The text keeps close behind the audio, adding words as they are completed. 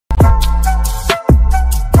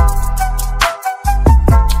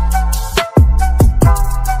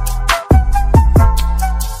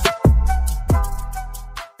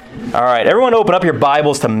right, everyone open up your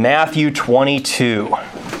Bibles to Matthew 22.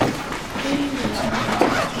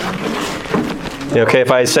 You okay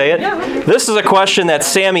if I say it? Yeah. This is a question that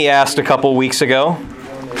Sammy asked a couple weeks ago.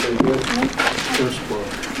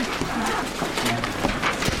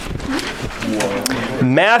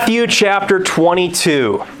 Matthew chapter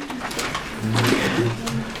 22.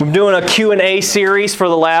 We're doing a Q&A series for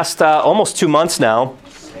the last almost 2 months now.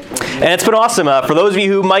 And it's been awesome. For those of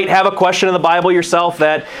you who might have a question in the Bible yourself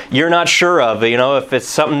that you're not sure of, if it's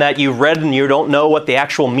something that you've read and you don't know what the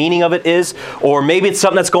actual meaning of it is, or maybe it's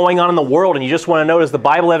something that's going on in the world and you just want to know, does the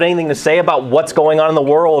Bible have anything to say about what's going on in the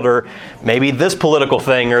world, or maybe this political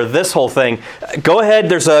thing or this whole thing, go ahead.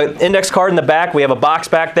 There's an index card in the back. We have a box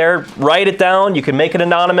back there. Write it down. You can make it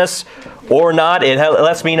anonymous or not. It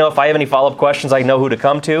lets me know if I have any follow-up questions, I know who to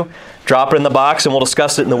come to. Drop it in the box and we'll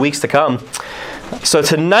discuss it in the weeks to come. So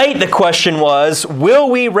tonight the question was, will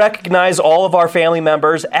we recognize all of our family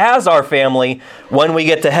members as our family when we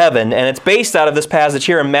get to heaven? And it's based out of this passage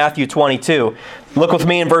here in Matthew 22. Look with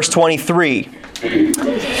me in verse 23.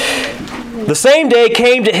 The same day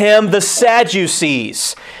came to him the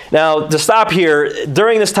Sadducees. Now, to stop here,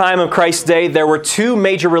 during this time of Christ's day, there were two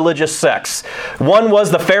major religious sects. One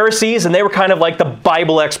was the Pharisees, and they were kind of like the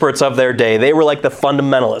Bible experts of their day. They were like the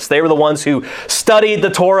fundamentalists. They were the ones who studied the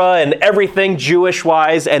Torah and everything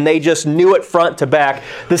Jewish-wise, and they just knew it front to back.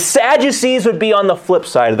 The Sadducees would be on the flip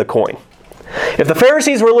side of the coin. If the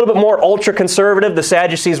Pharisees were a little bit more ultra-conservative, the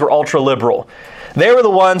Sadducees were ultra-liberal. They were the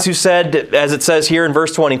ones who said, as it says here in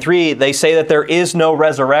verse 23, they say that there is no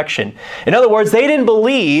resurrection. In other words, they didn't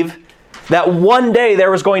believe that one day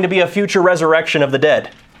there was going to be a future resurrection of the dead.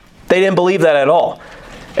 They didn't believe that at all.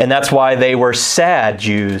 And that's why they were sad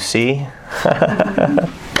Jews, see?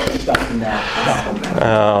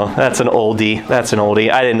 Oh, that's an oldie. That's an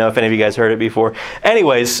oldie. I didn't know if any of you guys heard it before.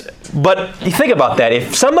 Anyways, but you think about that.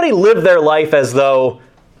 If somebody lived their life as though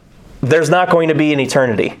there's not going to be an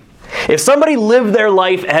eternity, if somebody lived their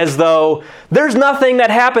life as though there's nothing that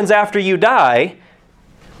happens after you die,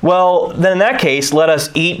 well, then in that case, let us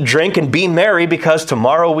eat, drink, and be merry because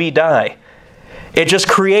tomorrow we die. It just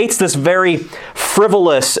creates this very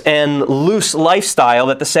frivolous and loose lifestyle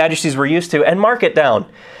that the Sadducees were used to. And mark it down.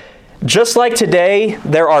 Just like today,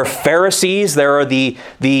 there are Pharisees, there are the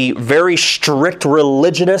very strict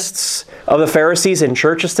religionists of the Pharisees in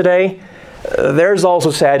churches today. There's also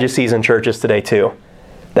Sadducees in churches today too,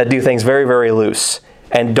 that do things very, very loose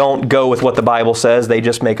and don't go with what the Bible says. They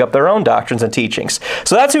just make up their own doctrines and teachings.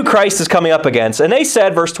 So that's who Christ is coming up against. And they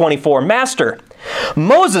said, verse 24, Master,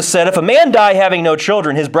 Moses said, if a man die having no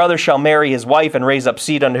children, his brother shall marry his wife and raise up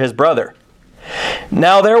seed unto his brother.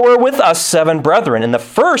 Now there were with us 7 brethren, and the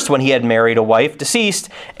first, when he had married a wife, deceased,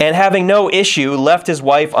 and having no issue, left his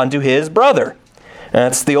wife unto his brother. And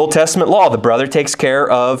that's the Old Testament law. The brother takes care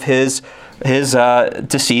of his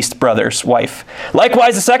deceased brother's wife.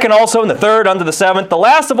 Likewise the second also, and the third unto the 7th. The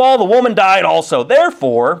last of all, the woman died also.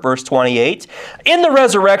 Therefore, verse 28, in the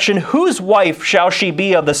resurrection, whose wife shall she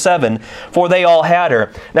be of the 7? For they all had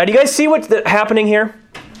her. Now, do you guys see what's happening here?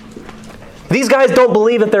 These guys don't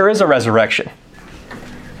believe that there is a resurrection.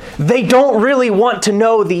 They don't really want to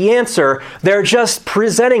know the answer. They're just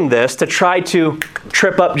presenting this to try to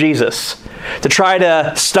trip up Jesus, to try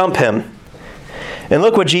to stump him. And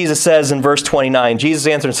look what Jesus says in verse 29. Jesus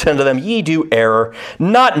answered and said unto them, Ye do err,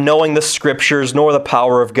 not knowing the Scriptures nor the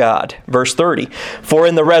power of God. Verse 30. For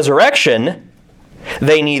in the resurrection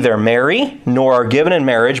they neither marry nor are given in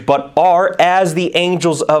marriage, but are as the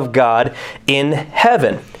angels of God in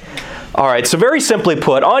heaven. All right, so very simply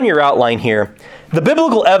put, on your outline here, the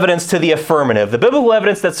biblical evidence to the affirmative, the biblical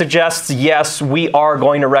evidence that suggests, yes, we are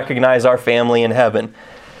going to recognize our family in heaven.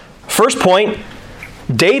 First point,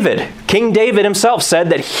 King David himself said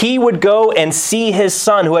that he would go and see his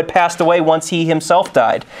son who had passed away once he himself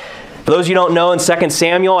died. For those of you who don't know, in 2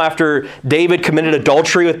 Samuel, after David committed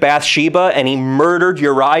adultery with Bathsheba and he murdered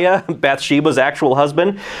Uriah, Bathsheba's actual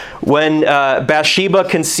husband, when Bathsheba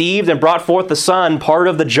conceived and brought forth the son, part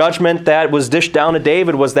of the judgment that was dished down to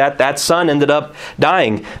David was that that son ended up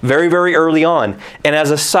dying very, very early on. And as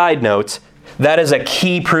a side note, that is a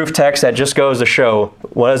key proof text that just goes to show,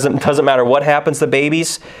 doesn't matter what happens to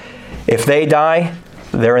babies, if they die,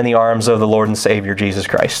 they're in the arms of the Lord and Savior, Jesus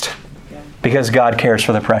Christ. Because God cares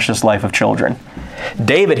for the precious life of children.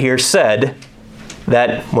 David here said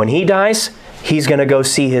that when he dies, he's going to go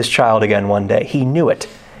see his child again one day. He knew it.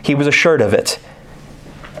 He was assured of it.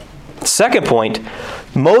 Second point,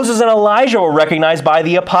 Moses and Elijah were recognized by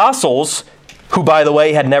the apostles who, by the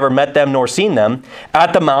way, had never met them nor seen them,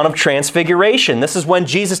 at the Mount of Transfiguration. This is when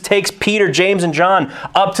Jesus takes Peter, James, and John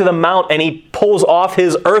up to the mount, and he pulls off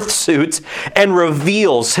his earth suit and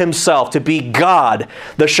reveals himself to be God,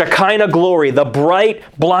 the Shekinah glory, the bright,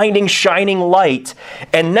 blinding, shining light.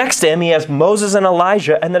 And next to him, he has Moses and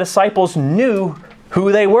Elijah, and the disciples knew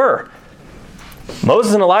who they were.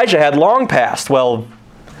 Moses and Elijah had long passed. Well,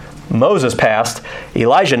 Moses passed.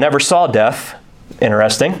 Elijah never saw death.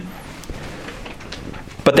 Interesting.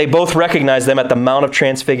 But they both recognized them at the Mount of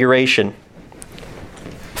Transfiguration.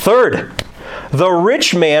 Third, the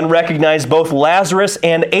rich man recognized both Lazarus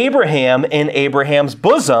and Abraham in Abraham's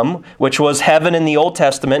bosom, which was heaven in the Old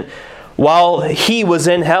Testament, while he was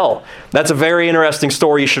in hell. That's a very interesting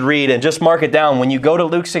story you should read, and just mark it down. When you go to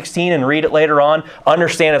Luke 16 and read it later on,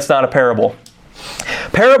 understand it's not a parable.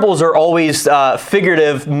 Parables are always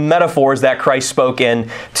figurative metaphors that Christ spoke in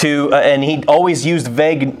to, and he always used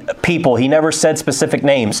vague people. He never said specific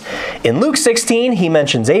names. In Luke 16, he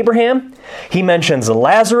mentions Abraham, he mentions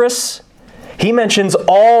Lazarus, he mentions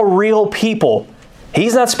all real people.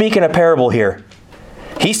 He's not speaking a parable here.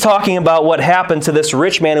 He's talking about what happened to this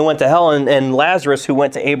rich man who went to hell and Lazarus who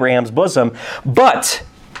went to Abraham's bosom. But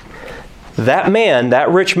that man, that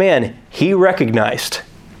rich man, he recognized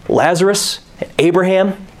Lazarus,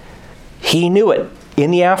 Abraham. He knew it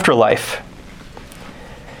in the afterlife.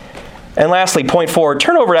 And lastly, point 4,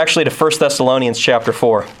 turn over actually to 1 Thessalonians chapter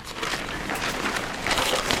 4.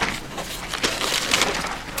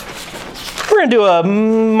 We're going to do a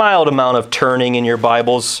mild amount of turning in your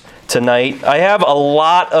Bibles tonight. I have a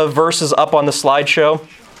lot of verses up on the slideshow.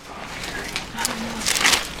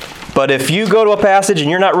 But if you go to a passage and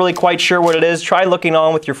you're not really quite sure what it is, try looking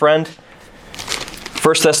on with your friend.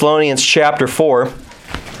 1 Thessalonians chapter 4.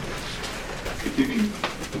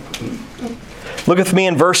 Look with me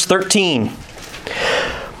in verse 13.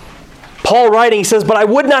 Paul writing, he says, "But I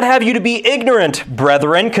would not have you to be ignorant,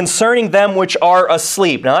 brethren, concerning them which are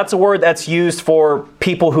asleep." Now that's a word that's used for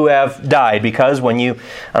people who have died, because when you,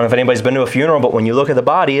 I don't know if anybody's been to a funeral, but when you look at the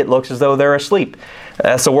body, it looks as though they're asleep.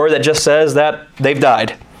 That's a word that just says that they've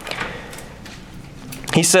died.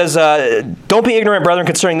 He says, "Don't be ignorant, brethren,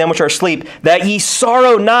 concerning them which are asleep, that ye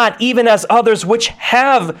sorrow not, even as others which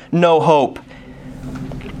have no hope."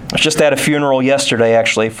 I was just at a funeral yesterday,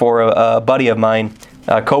 actually, for a buddy of mine,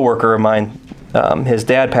 a co-worker of mine. His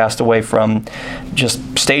dad passed away from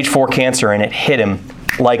just stage 4 cancer, and it hit him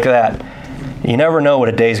like that. You never know what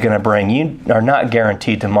a day's going to bring. You are not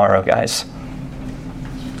guaranteed tomorrow, guys.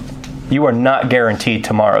 You are not guaranteed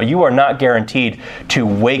tomorrow. You are not guaranteed to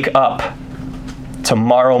wake up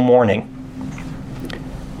tomorrow morning.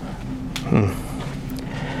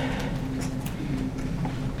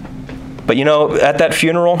 But you know, at that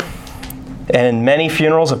funeral, and many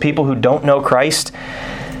funerals of people who don't know Christ,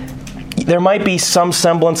 there might be some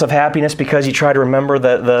semblance of happiness because you try to remember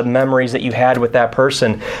the memories that you had with that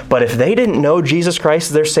person. But if they didn't know Jesus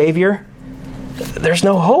Christ as their Savior, there's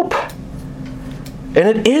no hope. And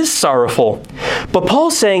it is sorrowful. But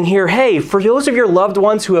Paul's saying here, hey, for those of your loved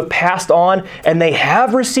ones who have passed on and they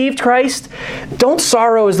have received Christ, don't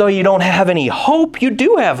sorrow as though you don't have any hope. You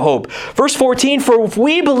do have hope. Verse 14, "For if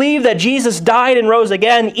we believe that Jesus died and rose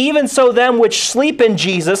again, even so them which sleep in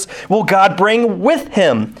Jesus will God bring with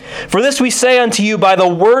him. For this we say unto you by the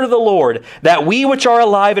word of the Lord, that we which are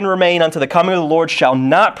alive and remain unto the coming of the Lord shall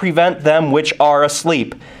not prevent them which are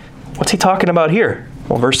asleep." What's he talking about here?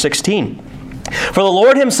 Well, verse 16. "For the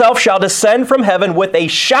Lord himself shall descend from heaven with a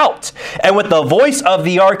shout, and with the voice of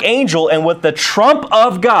the archangel, and with the trump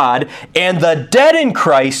of God, and the dead in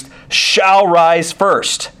Christ shall rise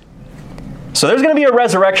first." So there's going to be a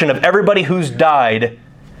resurrection of everybody who's died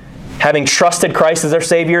having trusted Christ as their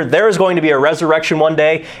Savior. There is going to be a resurrection one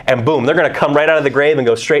day, and boom, they're going to come right out of the grave and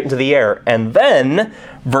go straight into the air. And then,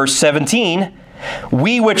 verse 17,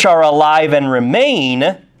 "We which are alive and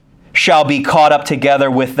remain shall be caught up together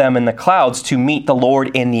with them in the clouds to meet the Lord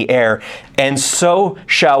in the air. And so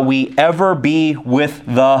shall we ever be with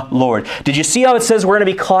the Lord." Did you see how it says we're going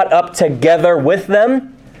to be caught up together with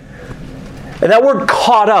them? And that word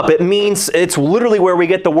 "caught up," it means, it's literally where we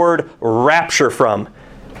get the word rapture from.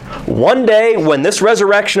 One day, when this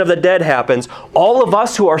resurrection of the dead happens, all of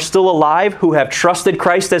us who are still alive, who have trusted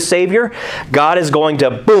Christ as Savior, God is going to,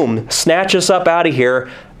 boom, snatch us up out of here,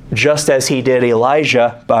 just as he did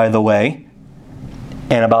Elijah, by the way,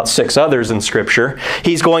 and about 6 others in Scripture.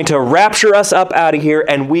 He's going to rapture us up out of here,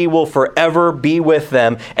 and we will forever be with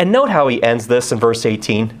them. And note how he ends this in verse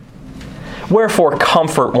 18. "Wherefore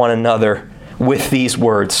comfort one another with these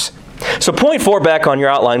words." So point 4 back on your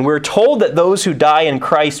outline. We're told that those who die in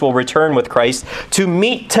Christ will return with Christ to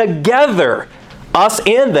meet together us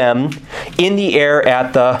and them in the air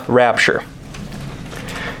at the rapture.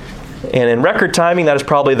 And in record timing, that is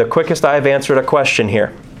probably the quickest I've answered a question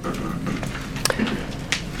here.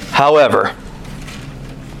 However,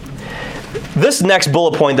 this next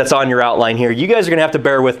bullet point that's on your outline here, you guys are going to have to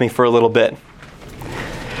bear with me for a little bit.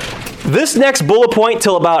 This next bullet point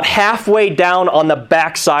till about halfway down on the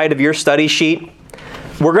back side of your study sheet,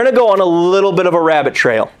 we're going to go on a little bit of a rabbit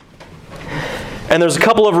trail. And there's a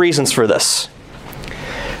couple of reasons for this.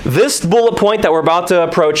 This bullet point that we're about to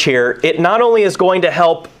approach here, it not only is going to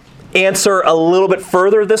help answer a little bit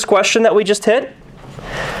further this question that we just hit,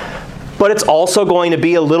 but it's also going to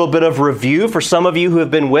be a little bit of review for some of you who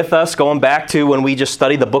have been with us going back to when we just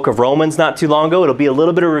studied the book of Romans not too long ago. It'll be a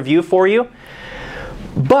little bit of review for you.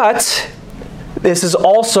 But this is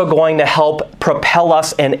also going to help propel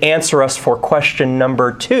us and answer us for question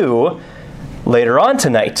number 2 later on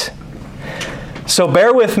tonight. So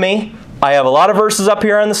bear with me. I have a lot of verses up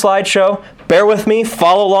here on the slideshow. Bear with me.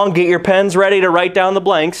 Follow along. Get your pens ready to write down the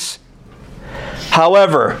blanks.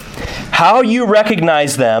 However, how you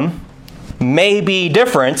recognize them may be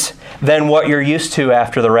different than what you're used to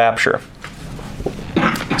after the rapture.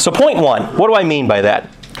 So point 1, what do I mean by that?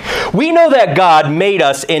 We know that God made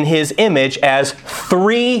us in His image as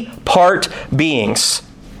 3-part beings.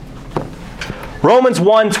 Romans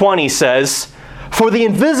 1:20 says, "For the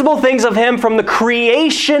invisible things of Him from the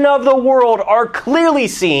creation of the world are clearly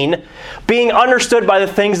seen, being understood by the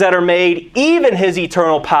things that are made, even His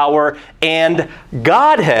eternal power and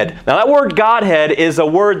Godhead." Now that word Godhead is a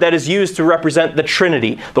word that is used to represent the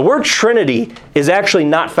Trinity. The word Trinity is actually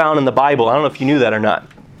not found in the Bible. I don't know if you knew that or not.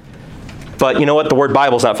 But you know what? The word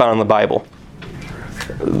Bible is not found in the Bible.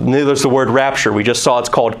 Neither is the word rapture. We just saw it's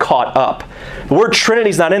called caught up. The word Trinity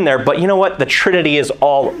is not in there, but you know what? The Trinity is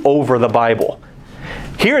all over the Bible.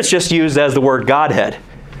 Here it's just used as the word Godhead.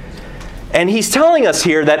 And he's telling us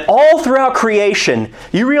here that all throughout creation,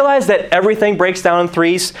 you realize that everything breaks down in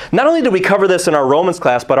threes? Not only did we cover this in our Romans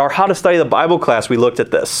class, but our How to Study the Bible class, we looked at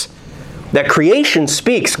this. That creation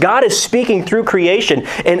speaks. God is speaking through creation.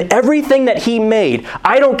 And everything that He made,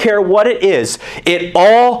 I don't care what it is, it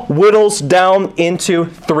all whittles down into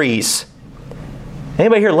threes.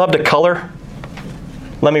 Anybody here love to color?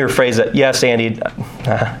 Let me rephrase it. Yes, Andy.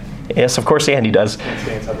 Yes, of course Andy does.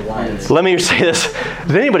 Let me say this.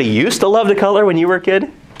 Did anybody used to love to color when you were a kid?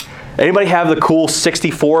 Anybody have the cool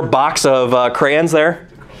 64 box of crayons there?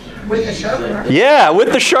 With the sharpener. Yeah,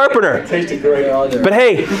 with the sharpener. But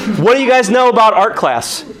hey, what do you guys know about art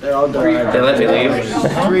class? They're all done. They let me leave.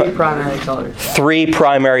 3 primary colors. 3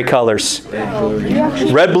 primary colors.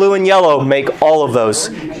 Red, blue, and yellow make all of those.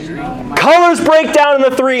 Colors break down in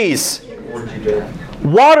the threes.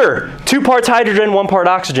 Water, 2 parts hydrogen, 1 part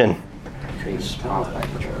oxygen.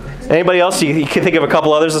 Anybody else? You can think of a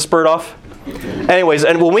couple others to spurt off? Anyways,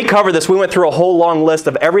 and when we covered this, we went through a whole long list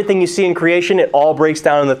of everything you see in creation. It all breaks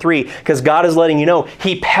down into 3 because God is letting you know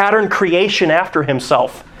He patterned creation after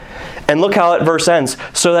Himself. And look how that verse ends.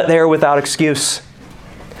 So that they are without excuse.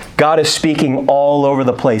 God is speaking all over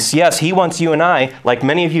the place. Yes, He wants you and I, like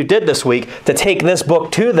many of you did this week, to take this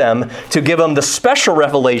book to them, to give them the special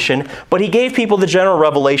revelation, but He gave people the general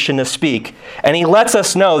revelation to speak. And He lets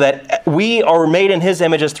us know that we are made in His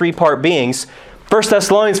image as 3-part beings. 1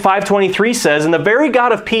 Thessalonians 5:23 says, "And the very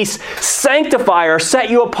God of peace sanctify or set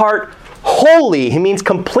you apart wholly." He means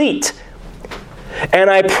complete. "And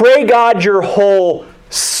I pray God your whole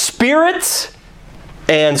spirit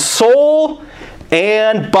and soul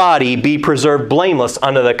and body be preserved blameless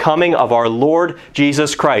unto the coming of our Lord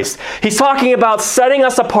Jesus Christ." He's talking about setting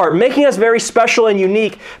us apart, making us very special and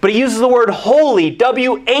unique, but He uses the word holy,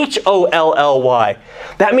 W-H-O-L-L-Y.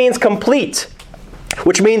 That means complete.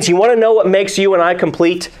 Which means, you want to know what makes you and I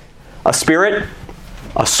complete? A spirit,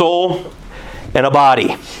 a soul, and a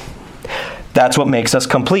body. That's what makes us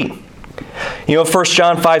complete. You know, 1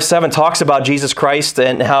 John 5:7 talks about Jesus Christ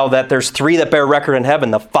and how that there's 3 that bear record in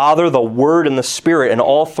heaven: the Father, the Word, and the Spirit, and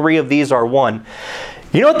all 3 of these are one.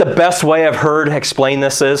 You know what the best way I've heard explain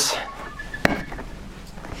this is?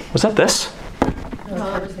 Was that this?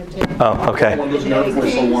 Oh, okay. One of those Nerf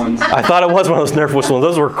whistle ones. I thought it was one of those Nerf whistle ones.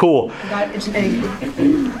 Those were cool. It's an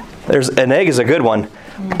egg. An egg is a good one.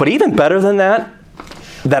 But even better than that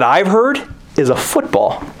I've heard, is a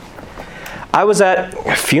football. I was at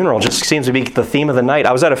a funeral, just seems to be the theme of the night.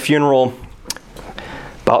 I was at a funeral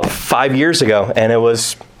about 5 years ago, and it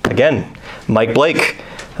was, again, Mike Blake.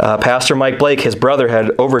 Pastor Mike Blake, his brother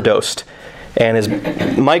had overdosed.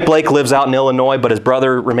 And Mike Blake lives out in Illinois, but his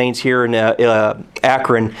brother remains here in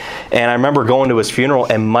Akron. And I remember going to his funeral,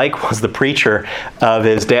 and Mike was the preacher of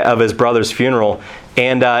his brother's funeral.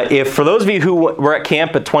 And if for those of you who were at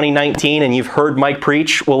camp at 2019 and you've heard Mike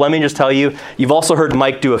preach, well, let me just tell you, you've also heard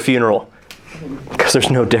Mike do a funeral. Because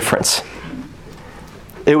there's no difference.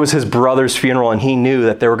 It was his brother's funeral, and he knew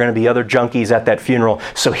that there were going to be other junkies at that funeral,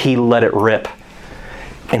 so he let it rip.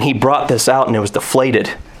 And he brought this out, and it was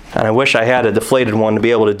deflated. And I wish I had a deflated one to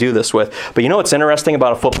be able to do this with. But you know what's interesting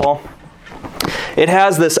about a football? It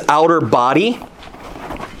has this outer body,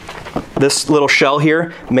 this little shell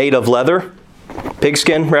here, made of leather,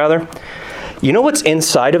 pigskin rather. You know what's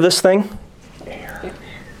inside of this thing?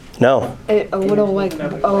 No. A little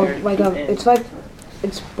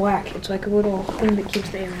it's black. It's like a little thing that keeps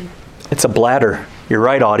the air in. It's a bladder. You're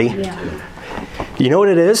right, Audie. Yeah. You know what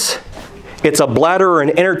it is? It's a bladder or an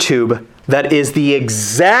inner tube that is the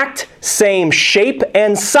exact same shape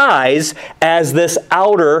and size as this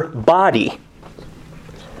outer body.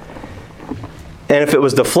 And if it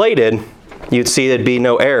was deflated, you'd see there'd be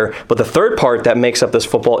no air. But the third part that makes up this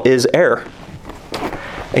football is air.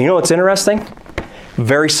 And you know what's interesting?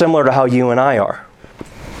 Very similar to how you and I are.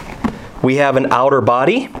 We have an outer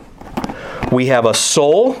body. We have a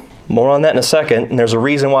soul. More on that in a second. And there's a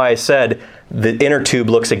reason why I said the inner tube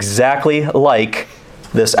looks exactly like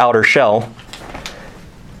this outer shell.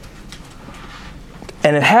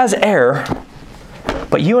 And it has air,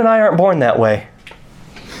 but you and I aren't born that way.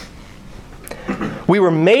 We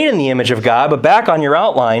were made in the image of God, but back on your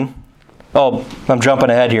outline, oh, I'm jumping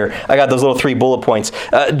ahead here. I got those little 3 bullet points.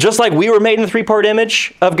 Just like we were made in the 3-part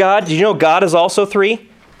image of God, did you know God is also 3?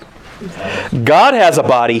 God has a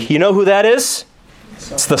body. You know who that is?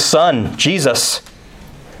 It's the Son, Jesus.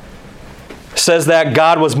 Says that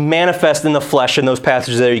God was manifest in the flesh in those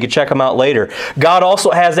passages there. You can check them out later. God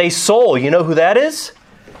also has a soul. You know who that is?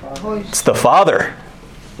 It's the Father.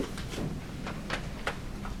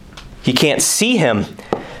 You can't see Him.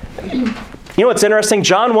 You know what's interesting?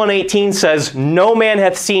 John 1:18 says, "No man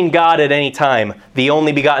hath seen God at any time. The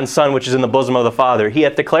only begotten Son, which is in the bosom of the Father, He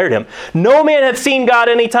hath declared Him." No man hath seen God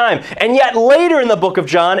at any time. And yet later in the book of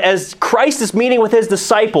John, as Christ is meeting with His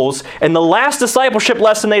disciples, and the last discipleship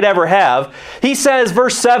lesson they'd ever have, He says,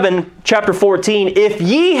 verse 7, chapter 14, "If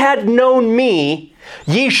ye had known me,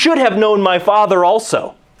 ye should have known my Father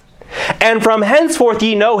also. And from henceforth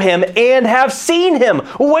ye know Him and have seen Him."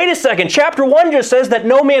 Well, wait a second. Chapter 1 just says that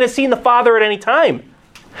no man has seen the Father at any time.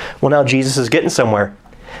 Well, now Jesus is getting somewhere.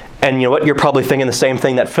 And you know what? You're probably thinking the same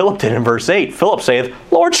thing that Philip did in verse 8. Philip saith,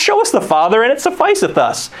 "Lord, show us the Father, and it sufficeth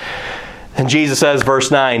us." And Jesus says, verse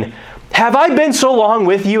 9, "Have I been so long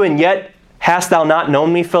with you, and yet hast thou not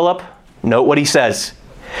known me, Philip?" Note what He says.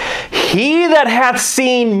 "He that hath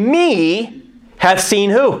seen me hath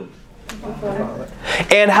seen" who?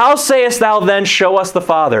 "And how sayest thou then, show us the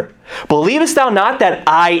Father? Believest thou not that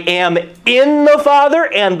I am in the Father,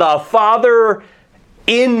 and the Father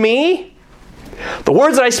in me? The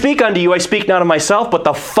words that I speak unto you, I speak not of myself, but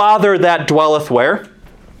the Father that dwelleth" where?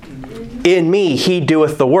 "In me, He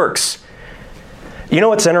doeth the works." You know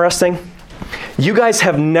what's interesting? You guys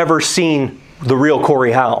have never seen the real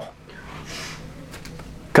Corey Howell.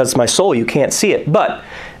 Because it's my soul, you can't see it. But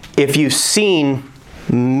if you've seen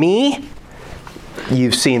me,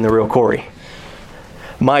 you've seen the real Corey.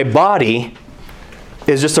 My body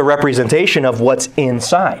is just a representation of what's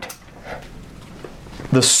inside.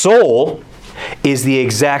 The soul is the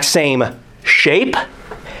exact same shape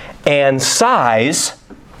and size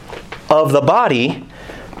of the body,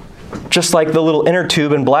 just like the little inner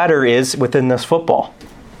tube and bladder is within this football.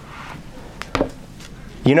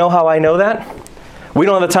 You know how I know that? We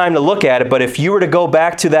don't have the time to look at it, but if you were to go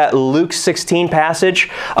back to that Luke 16 passage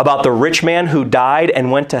about the rich man who died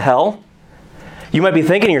and went to hell, you might be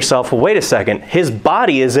thinking to yourself, well, wait a second, his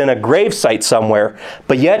body is in a gravesite somewhere,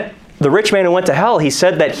 but yet the rich man who went to hell, he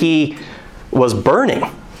said that he was burning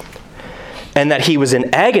and that he was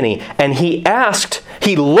in agony, and he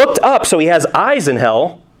looked up, so he has eyes in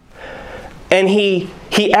hell, and he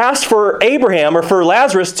asked for Abraham or for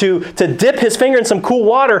Lazarus to dip his finger in some cool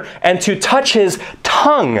water and to touch his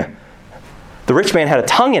tongue. The rich man had a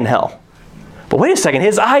tongue in hell. But wait a second,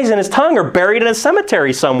 his eyes and his tongue are buried in a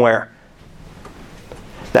cemetery somewhere.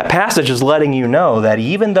 That passage is letting you know that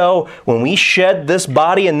even though when we shed this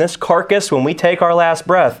body and this carcass, when we take our last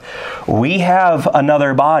breath, we have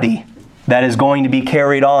another body that is going to be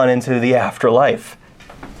carried on into the afterlife.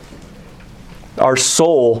 Our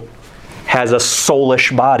soul has a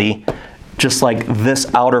soulish body, just like this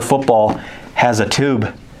outer football has a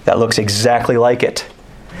tube that looks exactly like it.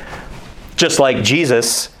 Just like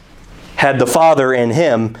Jesus had the Father in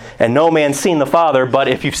Him, and no man's seen the Father, but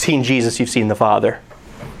if you've seen Jesus, you've seen the Father.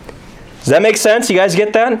 Does that make sense? You guys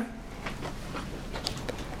get that?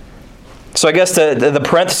 So I guess the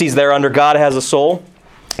parentheses there under God has a soul,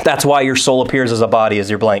 that's why your soul appears as a body, as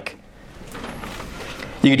your blank.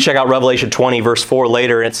 You can check out Revelation 20, verse 4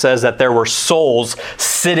 later, and it says that there were souls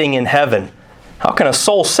sitting in heaven. How can a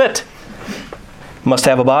soul sit? Must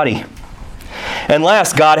have a body. And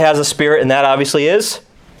last, God has a spirit, and that obviously is?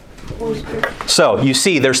 Holy Spirit. So, you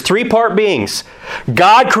see, there's three-part beings.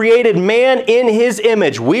 God created man in His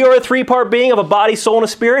image. We are a three-part being of a body, soul, and a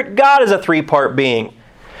spirit. God is a three-part being.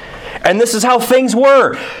 And this is how things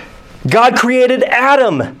were. God created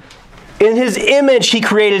Adam. In His image, He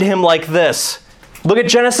created him like this. Look at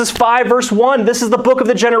Genesis 5, verse 1. This is the book of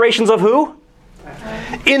the generations of who?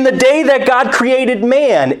 In the day that God created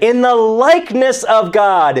man, in the likeness of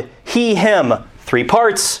God, He, him. 3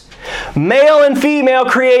 parts. Male and female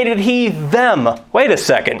created He them. Wait a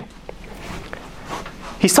second.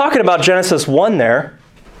 He's talking about Genesis 1 there,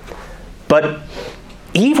 but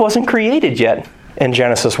Eve wasn't created yet in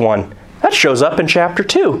Genesis 1. That shows up in chapter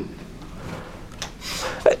 2.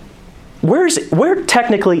 Where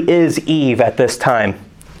technically is Eve at this time?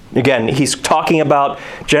 Again, he's talking about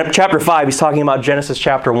chapter 5. He's talking about Genesis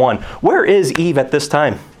chapter 1. Where is Eve at this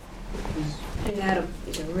time? In Adam.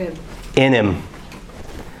 He's a rib. In him.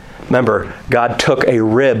 Remember, God took a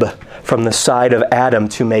rib from the side of Adam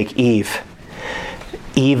to make Eve.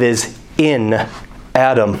 Eve is in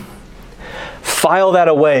Adam. File that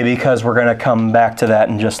away because we're going to come back to that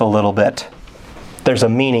in just a little bit. There's a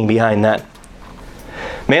meaning behind that.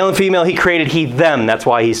 Male and female, He created He them. That's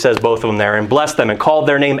why He says both of them there. And blessed them and called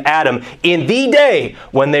their name Adam in the day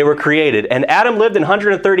when they were created. And Adam lived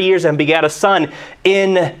 130 years and begat a son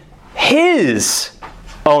in his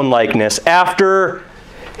own likeness, after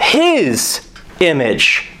his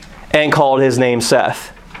image, and called his name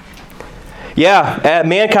Seth. Yeah,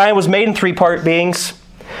 mankind was made in 3-part beings.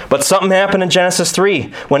 But something happened in Genesis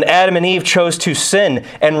 3 when Adam and Eve chose to sin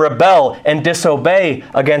and rebel and disobey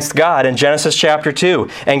against God in Genesis chapter 2.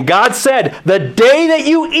 And God said, the day that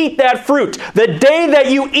you eat that fruit, the day that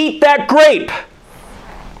you eat that grape.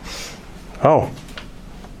 Oh.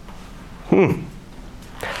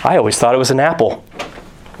 I always thought it was an apple.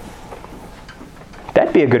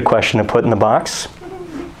 That'd be a good question to put in the box.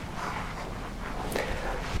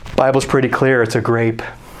 Bible's pretty clear, it's a grape.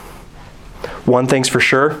 One thing's for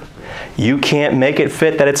sure, you can't make it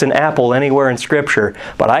fit that it's an apple anywhere in Scripture,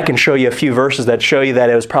 but I can show you a few verses that show you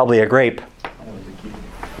that it was probably a grape.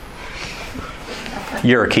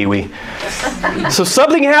 You're a kiwi. So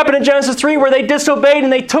something happened in Genesis 3 where they disobeyed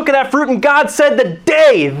and they took of that fruit, and God said, the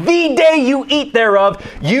day you eat thereof,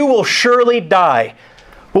 you will surely die.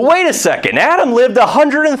 Well, wait a second. Adam lived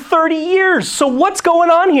 130 years, so what's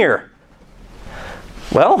going on here?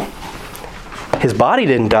 Well, his body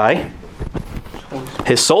didn't die.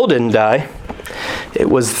 His soul didn't die.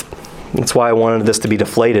 That's why I wanted this to be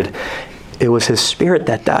deflated. It was his spirit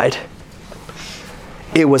that died.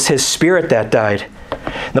 It was his spirit that died.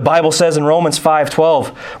 The Bible says in Romans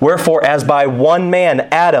 5:12, wherefore as by one man,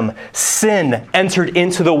 Adam, sin entered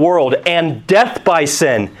into the world, and death by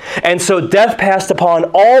sin. And so death passed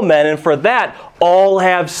upon all men, and for that all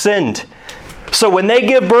have sinned. So when they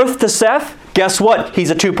give birth to Seth, guess what? He's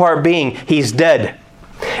a 2-part being. He's dead.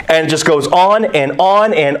 And it just goes on and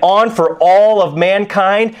on and on for all of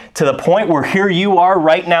mankind to the point where here you are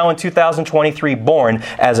right now in 2023 born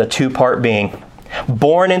as a 2-part being.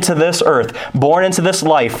 Born into this earth, born into this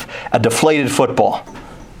life, a deflated football.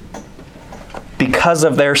 Because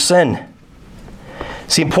of their sin.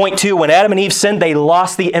 See, in point 2, when Adam and Eve sinned, they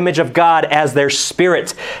lost the image of God as their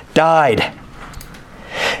spirit died.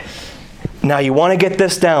 Now you want to get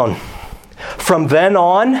this down. From then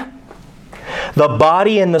on, the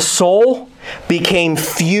body and the soul became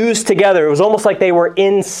fused together. It was almost like they were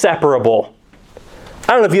inseparable.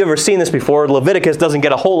 I don't know if you've ever seen this before. Leviticus doesn't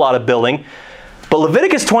get a whole lot of billing. But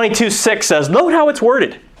Leviticus 22:6 says, note how it's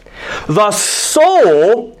worded. The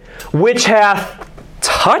soul which hath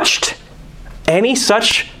touched any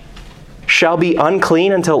such shall be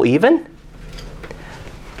unclean until even.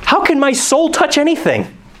 How can my soul touch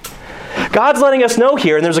anything? God's letting us know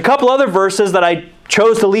here, and there's a couple other verses that I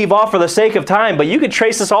chose to leave off for the sake of time, but you could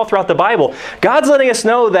trace this all throughout the Bible. God's letting us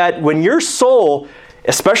know that when your soul,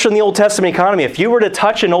 especially in the Old Testament economy, if you were to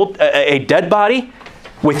touch a dead body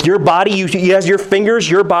with your body, you has your fingers,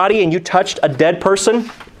 your body, and you touched a dead person,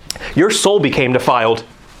 your soul became defiled.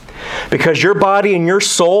 Because your body and your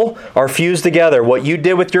soul are fused together. What you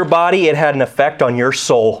did with your body, it had an effect on your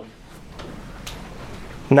soul.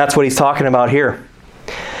 And that's what he's talking about here.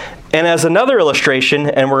 And as another illustration,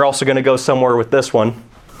 and we're also going to go somewhere with this one.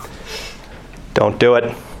 Don't do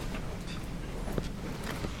it.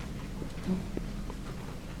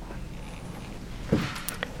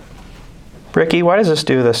 Ricky, why does this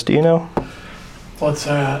do this? Do you know? What's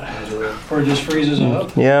that? Or it just freezes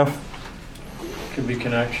up? Yeah. Could be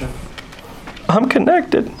connection. I'm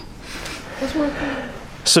connected.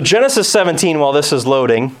 So Genesis 17, while this is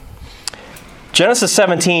loading, Genesis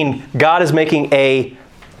 17, God is making a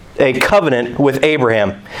covenant with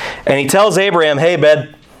Abraham. And he tells Abraham, hey,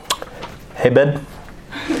 bud.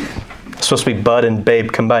 It's supposed to be bud and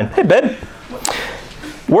babe combined. Hey, bud.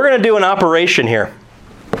 We're going to do an operation here.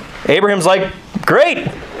 Abraham's like, great.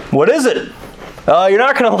 What is it? You're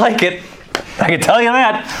not going to like it. I can tell you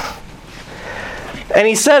that. And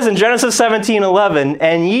he says in Genesis 17:11,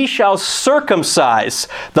 and ye shall circumcise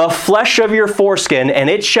the flesh of your foreskin, and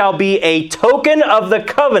it shall be a token of the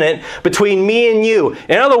covenant between me and you.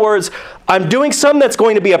 In other words, I'm doing something that's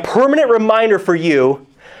going to be a permanent reminder for you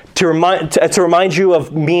to remind you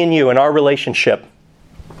of me and you and our relationship.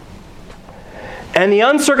 And the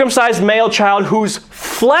uncircumcised male child whose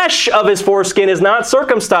flesh of his foreskin is not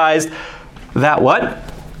circumcised, that what?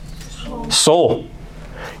 Soul.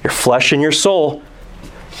 Your flesh and your soul.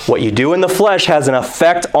 What you do in the flesh has an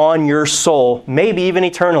effect on your soul, maybe even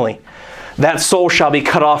eternally. That soul shall be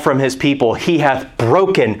cut off from his people. He hath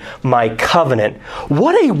broken my covenant.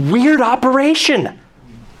 What a weird operation.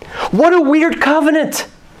 What a weird covenant.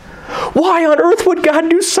 Why on earth would God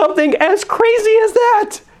do something as crazy as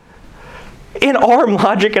that? In our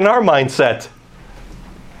logic and our mindset.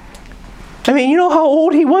 I mean, you know how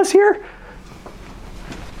old he was here?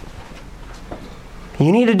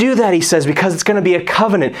 You need to do that, he says, because it's going to be a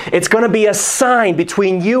covenant. It's going to be a sign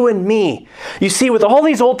between you and me. You see, with all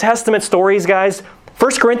these Old Testament stories, guys,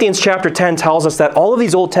 1 Corinthians chapter 10 tells us that all of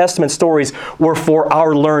these Old Testament stories were for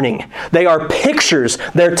our learning. They are pictures.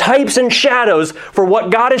 They're types and shadows for what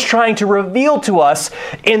God is trying to reveal to us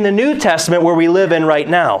in the New Testament where we live in right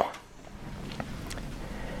now.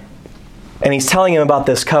 And he's telling him about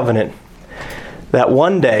this covenant. That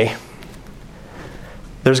one day,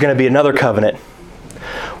 there's going to be another covenant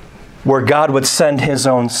where God would send his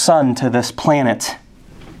own son to this planet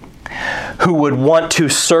who would want to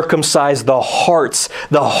circumcise the hearts,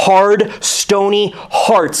 the hard, stony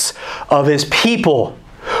hearts of his people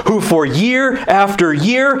who for year after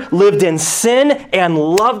year lived in sin and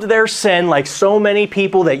loved their sin like so many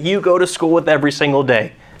people that you go to school with every single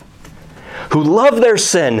day. Who love their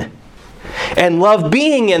sin and love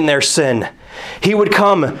being in their sin. He would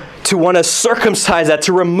come to want to circumcise that,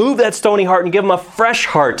 to remove that stony heart and give him a fresh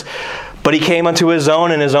heart. But he came unto his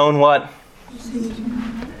own, and his own what?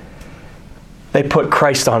 They put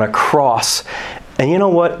Christ on a cross. And you know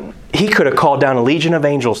what? He could have called down a legion of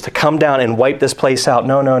angels to come down and wipe this place out.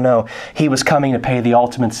 No. He was coming to pay the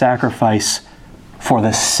ultimate sacrifice for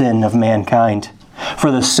the sin of mankind,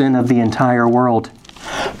 for the sin of the entire world.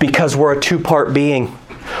 Because we're a two-part being.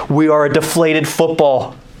 We are a deflated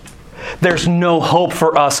football. There's no hope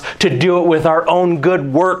for us to do it with our own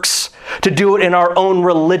good works, to do it in our own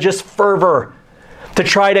religious fervor, to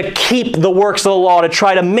try to keep the works of the law, to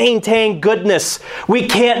try to maintain goodness. We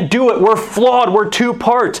can't do it. We're flawed. We're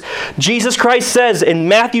two-part. Jesus Christ says in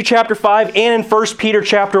Matthew chapter 5 and in 1 Peter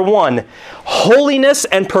chapter 1, holiness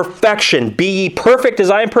and perfection. Be ye perfect as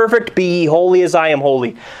I am perfect. Be ye holy as I am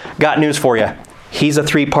holy. Got news for you. He's a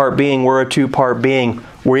three-part being. We're a two-part being.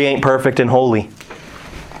 We ain't perfect and holy.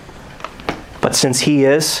 But since he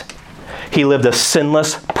is, he lived a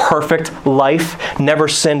sinless, perfect life, never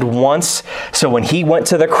sinned once. So when he went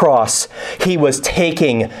to the cross, he was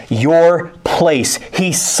taking your place.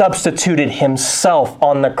 He substituted himself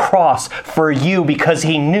on the cross for you because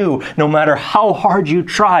he knew no matter how hard you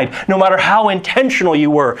tried, no matter how intentional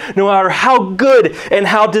you were, no matter how good and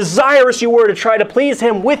how desirous you were to try to please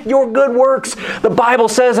him with your good works, the Bible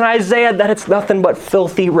says in Isaiah that it's nothing but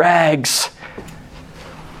filthy rags.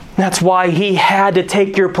 That's why he had to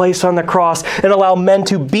take your place on the cross and allow men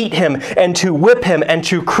to beat him and to whip him and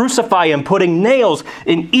to crucify him, putting nails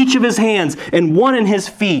in each of his hands and one in his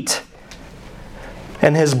feet.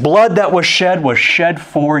 And his blood that was shed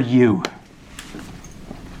for you.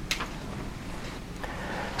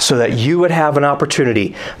 So that you would have an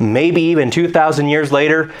opportunity, maybe even 2,000 years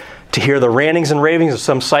later, to hear the rantings and ravings of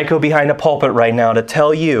some psycho behind a pulpit right now to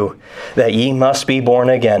tell you that ye must be born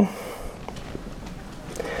again.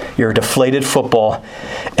 You're a deflated football,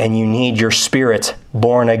 and you need your spirit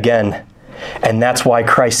born again. And that's why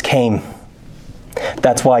Christ came.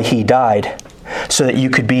 That's why he died, so that you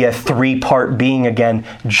could be a three-part being again,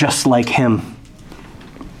 just like him.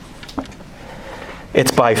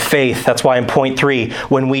 It's by faith. That's why in point 3,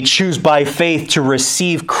 when we choose by faith to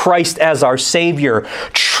receive Christ as our Savior,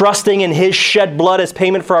 trusting in his shed blood as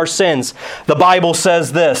payment for our sins, the Bible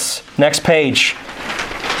says this. Next page.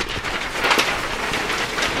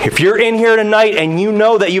 If you're in here tonight and you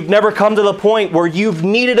know that you've never come to the point where you've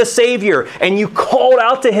needed a Savior and you called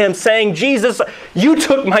out to Him saying, Jesus, you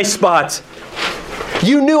took my spot.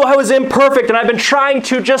 You knew I was imperfect and I've been trying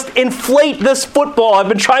to just inflate this football. I've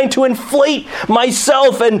been trying to inflate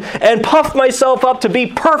myself and puff myself up to be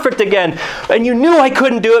perfect again. And you knew I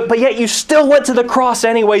couldn't do it, but yet you still went to the cross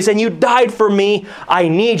anyways and you died for me. I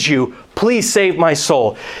need you. Please save my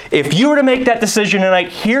soul. If you were to make that decision tonight,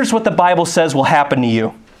 here's what the Bible says will happen to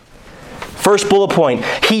you. First bullet point,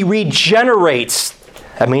 He regenerates.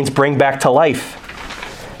 That means bring back to life.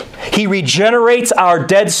 He regenerates our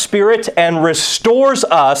dead spirit and restores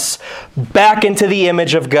us back into the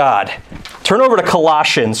image of God. Turn over to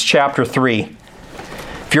Colossians chapter 3.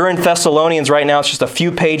 If you're in Thessalonians right now, it's just a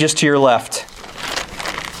few pages to your left.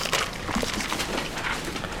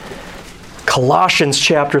 Colossians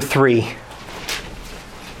chapter 3.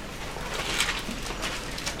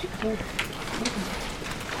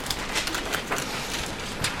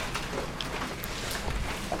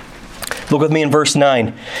 Look with me in verse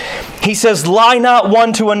 9. He says, lie not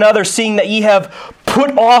one to another, seeing that ye have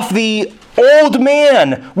put off the old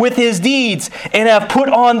man with his deeds, and have put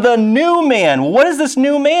on the new man. What is this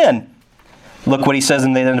new man? Look what he says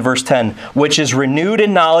in the end of verse 10. Which is renewed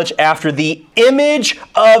in knowledge after the image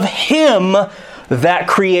of Him that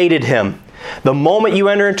created him. The moment you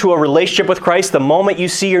enter into a relationship with Christ, the moment you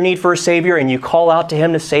see your need for a Savior and you call out to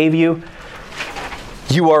Him to save you,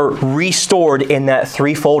 you are restored in that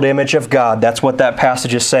threefold image of God. That's what that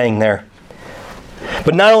passage is saying there.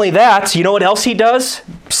 But not only that, you know what else He does?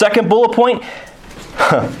 Second bullet point.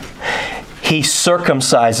 He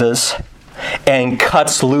circumcises and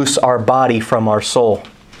cuts loose our body from our soul.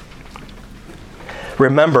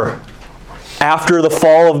 Remember, after the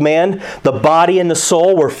fall of man, the body and the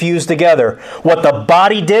soul were fused together. What the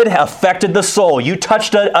body did affected the soul. You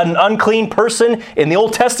touched an unclean person in the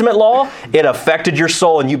Old Testament law, it affected your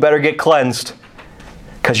soul, and you better get cleansed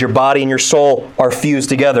because your body and your soul are fused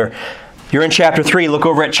together. You're in chapter 3. Look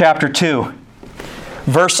over at chapter 2.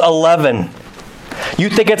 Verse 11. You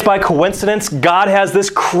think it's by coincidence God has this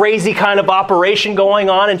crazy kind of operation going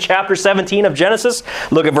on in chapter 17 of Genesis?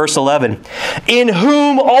 Look at verse 11. In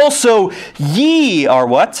whom also ye are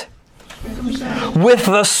what? With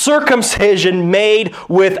the circumcision made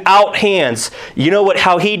without hands. You know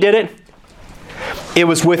how He did it? It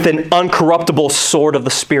was with an uncorruptible sword of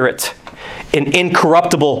the Spirit. An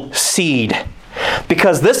incorruptible seed.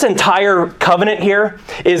 Because this entire covenant here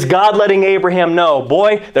is God letting Abraham know,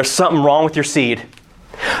 boy, there's something wrong with your seed.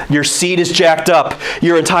 Your seed is jacked up.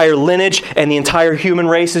 Your entire lineage and the entire human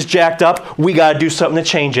race is jacked up. We got to do something to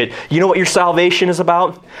change it. You know what your salvation is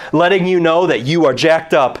about? Letting you know that you are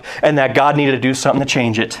jacked up and that God needed to do something to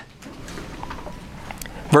change it.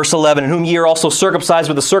 Verse 11, in whom ye are also circumcised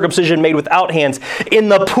with the circumcision made without hands, in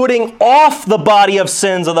the putting off the body of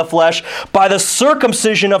sins of the flesh by the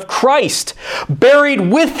circumcision of Christ, buried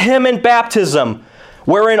with Him in baptism,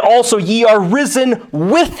 wherein also ye are risen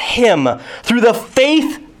with Him through the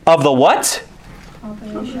faith of the what?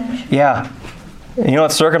 Operation. Yeah. You know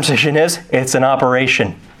what circumcision is? It's an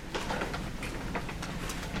operation.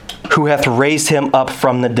 Who hath raised Him up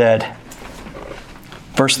from the dead.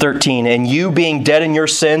 Verse 13, and you being dead in your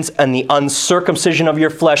sins and the uncircumcision of your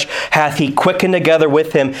flesh hath He quickened together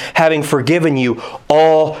with Him, having forgiven you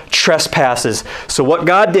all trespasses. So what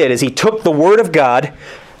God did is He took the Word of God,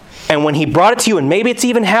 and when He brought it to you, and maybe it's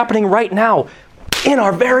even happening right now, in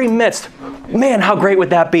our very midst, man, how great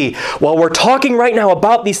would that be? While we're talking right now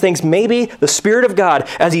about these things, maybe the Spirit of God,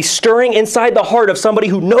 as He's stirring inside the heart of somebody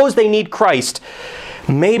who knows they need Christ,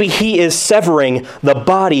 maybe He is severing the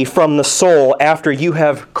body from the soul after you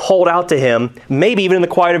have called out to Him, maybe even in the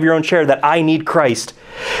quiet of your own chair, that I need Christ.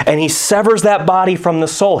 And He severs that body from the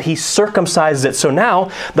soul. He circumcises it. So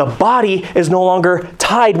now the body is no longer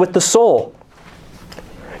tied with the soul.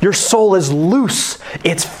 Your soul is loose.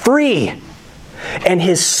 It's free. And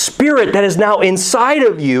His Spirit that is now inside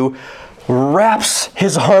of you wraps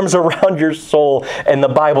His arms around your soul. And the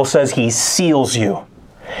Bible says He seals you.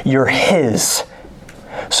 You're His.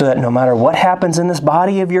 So that no matter what happens in this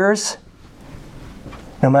body of yours,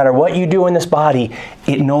 no matter what you do in this body,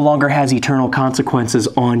 it no longer has eternal consequences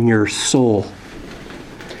on your soul.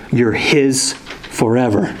 You're His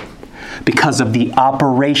forever because of the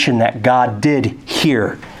operation that God did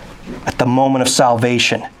here at the moment of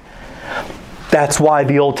salvation. That's why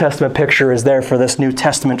the Old Testament picture is there for this New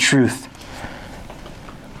Testament truth.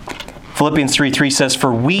 Philippians 3:3 says,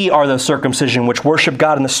 for we are the circumcision which worship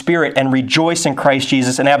God in the Spirit and rejoice in Christ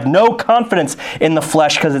Jesus and have no confidence in the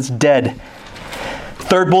flesh because it's dead.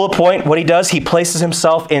 Third bullet point, what he does, he places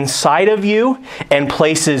himself inside of you and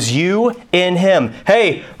places you in him.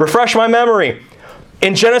 Hey, refresh my memory.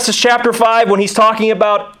 In Genesis chapter 5, when he's talking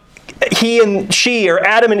about he and she, or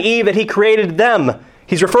Adam and Eve, that he created them,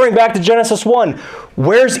 he's referring back to Genesis 1.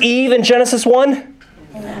 Where's Eve in Genesis 1?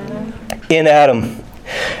 In Adam.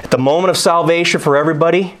 At the moment of salvation for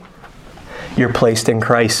everybody, you're placed in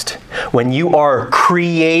Christ. When you are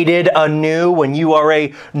created anew, when you are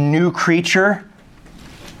a new creature,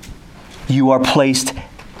 you are placed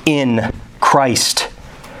in Christ.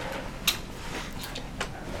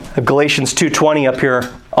 Galatians 2:20 up here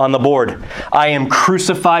on the board. I am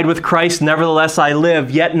crucified with Christ, nevertheless I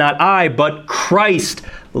live, yet not I, but Christ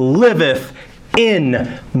liveth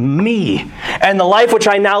in me. And the life which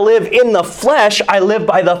I now live in the flesh, I live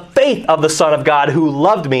by the faith of the Son of God who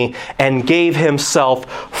loved me and gave himself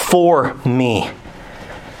for me.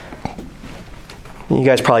 You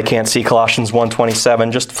guys probably can't see Colossians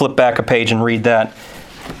 1:27. Just flip back a page and read that.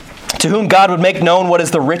 To whom God would make known what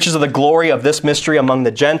is the riches of the glory of this mystery among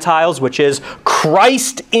the Gentiles, which is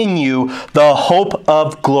Christ in you, the hope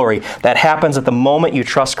of glory. That happens at the moment you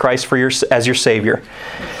trust Christ as your Savior.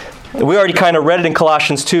 We already kind of read it in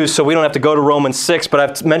Colossians 2, so we don't have to go to Romans 6, but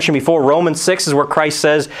I've mentioned before, Romans 6 is where Christ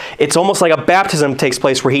says it's almost like a baptism takes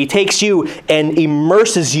place, where he takes you and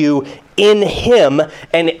immerses you in him,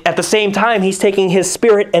 and at the same time, he's taking his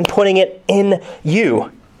Spirit and putting it in you.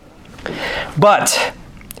 But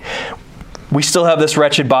we still have this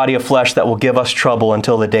wretched body of flesh that will give us trouble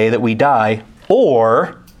until the day that we die,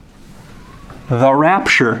 or the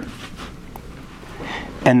rapture.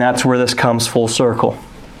 And that's where this comes full circle.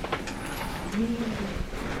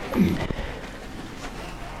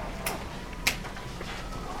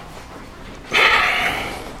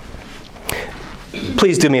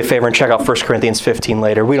 Please do me a favor and check out 1 Corinthians 15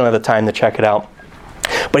 later. We don't have the time to check it out.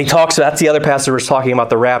 But that's the other passage we're talking about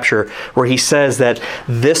the rapture, where he says that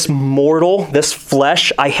this mortal, this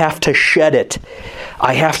flesh, I have to shed it.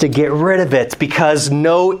 I have to get rid of it, because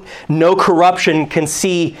no corruption can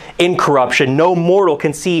see incorruption. No mortal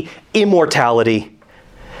can see immortality.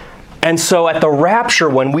 And so at the rapture,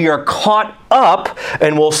 when we are caught up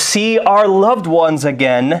and we'll see our loved ones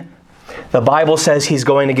again, the Bible says he's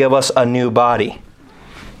going to give us a new body.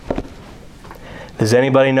 Does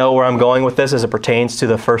anybody know where I'm going with this as it pertains to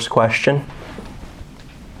the first question?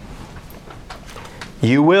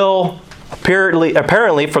 You will,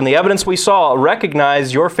 apparently from the evidence we saw,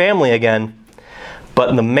 recognize your family again.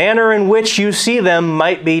 But the manner in which you see them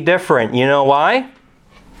might be different. You know why?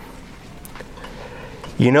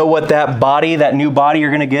 You know what that body, that new body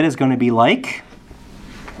you're going to get is going to be like?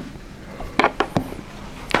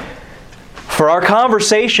 For our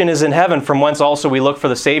conversation is in heaven, from whence also we look for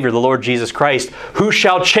the Savior, the Lord Jesus Christ, who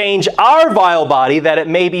shall change our vile body, that it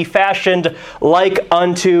may be fashioned like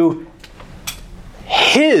unto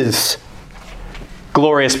his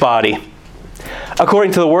glorious body,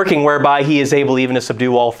 according to the working whereby he is able even to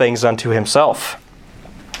subdue all things unto himself.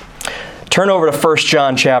 Turn over to 1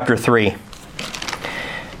 John chapter 3.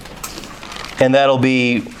 And that'll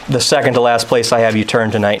be the second to last place I have you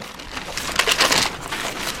turn tonight.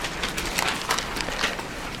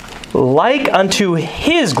 Like unto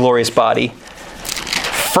his glorious body.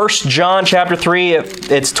 1 John chapter 3,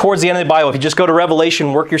 it's towards the end of the Bible. If you just go to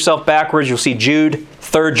Revelation, work yourself backwards, you'll see Jude,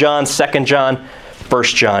 3 John, 2 John, 1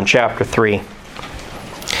 John chapter 3.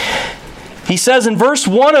 He says in verse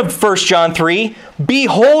 1 of 1 John 3,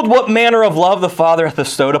 Behold what manner of love the Father hath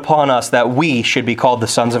bestowed upon us, that we should be called the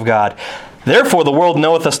sons of God. Therefore the world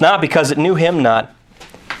knoweth us not, because it knew him not.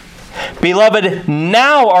 Beloved,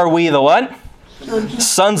 now are we the what?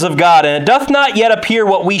 Sons of God. And it doth not yet appear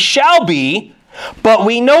what we shall be, but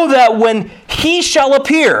we know that when he shall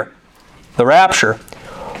appear, the rapture,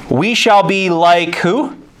 we shall be like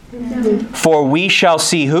who? For we shall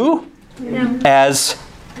see who? As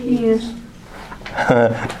he is.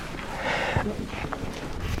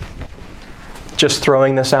 Just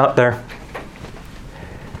throwing this out there.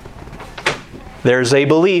 There's a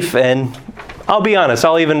belief, and I'll be honest,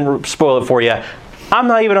 I'll even spoil it for you. I'm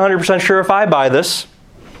not even 100% sure if I buy this.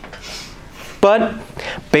 But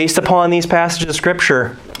based upon these passages of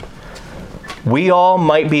Scripture, we all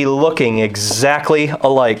might be looking exactly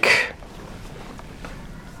alike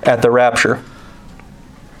at the rapture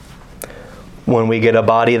when we get a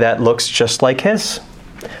body that looks just like his,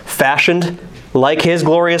 fashioned like his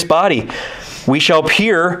glorious body. We shall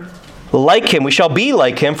appear like him. We shall be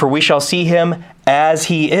like him, for we shall see him as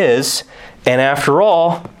he is. And after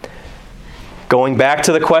all, going back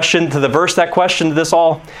to the question, to the verse that questioned this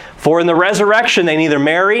all, for in the resurrection they neither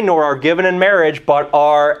marry nor are given in marriage, but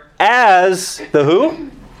are as the who?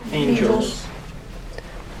 Angels.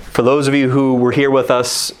 For those of you who were here with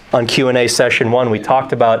us on Q&A session 1, we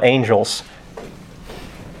talked about angels.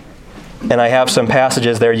 And I have some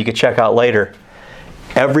passages there you could check out later.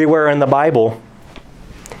 Everywhere in the Bible,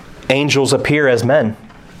 angels appear as men.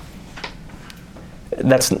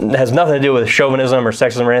 That has nothing to do with chauvinism or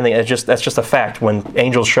sexism or anything. That's just a fact. When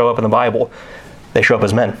angels show up in the Bible, they show up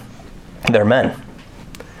as men. They're men.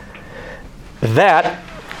 That,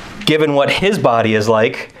 given what his body is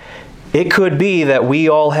like, it could be that we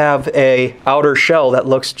all have an outer shell that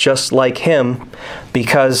looks just like him,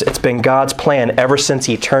 because it's been God's plan ever since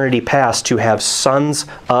eternity past to have sons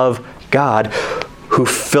of God who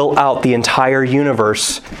fill out the entire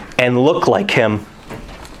universe and look like him.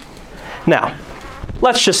 Now,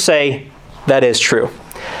 let's just say that is true.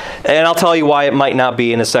 And I'll tell you why it might not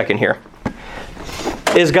be in a second here.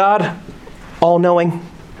 Is God all-knowing?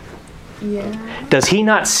 Yeah. Does he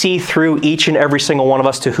not see through each and every single one of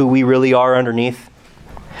us to who we really are underneath?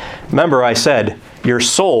 Remember, I said your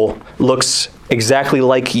soul looks exactly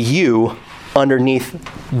like you underneath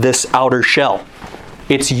this outer shell.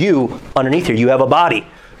 It's you underneath here. You have a body.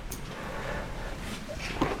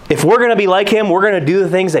 If we're going to be like him, we're going to do the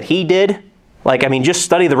things that he did. Just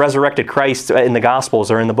study the resurrected Christ in the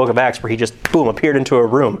Gospels or in the book of Acts, where he just, boom, appeared into a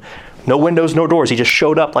room. No windows, no doors. He just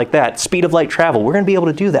showed up like that. Speed of light travel. We're going to be able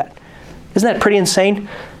to do that. Isn't that pretty insane?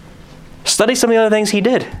 Study some of the other things he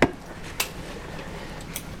did.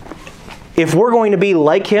 If we're going to be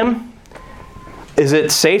like him, is it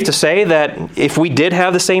safe to say that if we did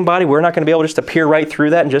have the same body, we're not going to be able to just appear right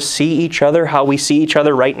through that and just see each other how we see each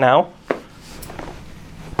other right now?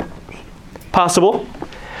 Possible.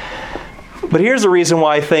 But here's the reason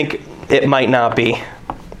why I think it might not be.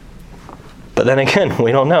 But then again,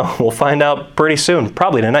 we don't know. We'll find out pretty soon,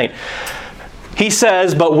 probably tonight. He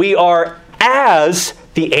says, but we are as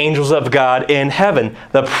the angels of God in heaven.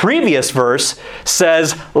 The previous verse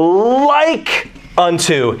says, like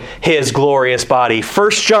unto his glorious body.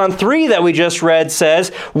 1 John 3 that we just read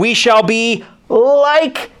says, we shall be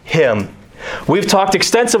like him. We've talked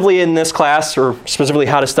extensively in this class, or specifically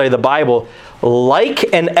how to study the Bible.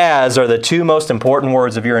 Like and as are the two most important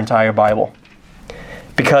words of your entire Bible.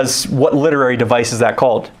 Because what literary device is that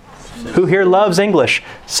called? Who here loves English?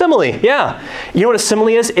 Simile, yeah. You know what a simile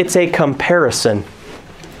is? It's a comparison.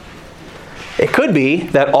 It could be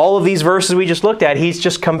that all of these verses we just looked at, he's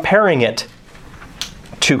just comparing it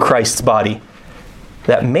to Christ's body.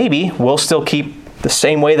 That maybe we'll still keep the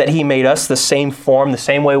same way that he made us, the same form, the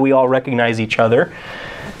same way we all recognize each other.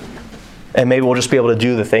 And maybe we'll just be able to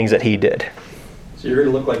do the things that he did. So you're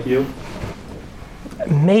going to look like you?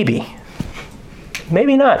 Maybe.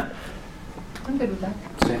 Maybe not. I'm good with that.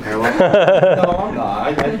 Same hair loss? No, I'm not.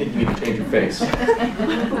 I think you need to change your face.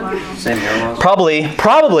 Same hair loss?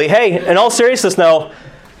 Probably. Hey, in all seriousness now,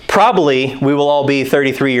 probably we will all be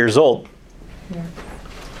 33 years old. Yeah.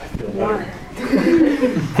 I feel better.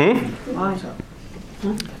 Why?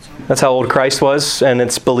 That's how old Christ was, and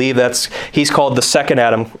it's believed he's called the second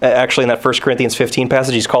Adam. Actually, in that 1 Corinthians 15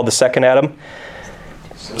 passage, he's called the second Adam.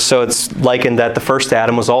 So it's likened that the first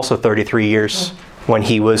Adam was also 33 years when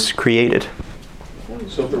he was created.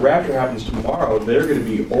 So if the rapture happens tomorrow, they're going to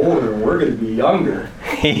be older and we're going to be younger.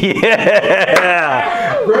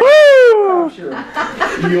 Yeah! Woo!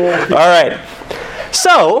 All right.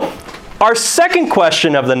 So, our second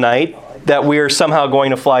question of the night that we are somehow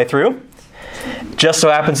going to fly through just so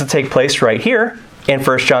happens to take place right here in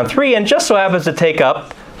 1 John 3, and just so happens to take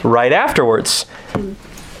up right afterwards.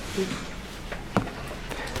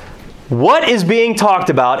 What is being talked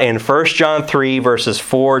about in 1 John 3, verses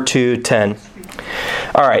 4 to 10?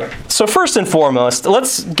 All right, so first and foremost,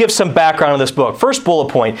 let's give some background on this book. First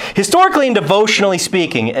bullet point, historically and devotionally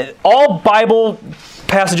speaking, all Bible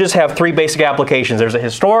passages have three basic applications. There's a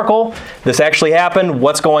historical, this actually happened,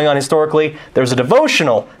 what's going on historically. There's a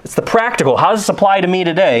devotional, it's the practical, how does this apply to me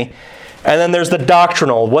today? And then there's the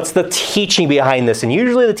doctrinal, what's the teaching behind this? And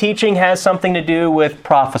usually the teaching has something to do with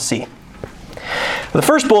prophecy. The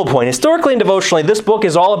first bullet point, historically and devotionally, this book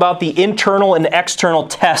is all about the internal and external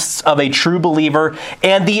tests of a true believer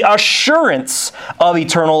and the assurance of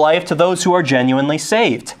eternal life to those who are genuinely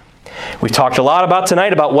saved. We've talked a lot about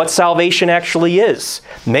tonight about what salvation actually is.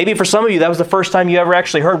 Maybe for some of you, that was the first time you ever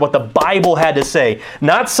actually heard what the Bible had to say.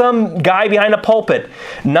 Not some guy behind a pulpit,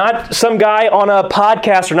 not some guy on a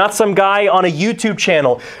podcast, or not some guy on a YouTube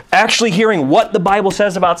channel, actually hearing what the Bible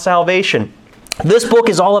says about salvation. This book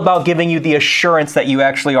is all about giving you the assurance that you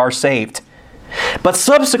actually are saved. But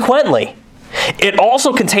subsequently, it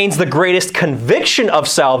also contains the greatest conviction of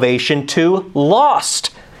salvation to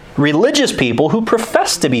lost religious people who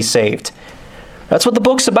profess to be saved. That's what the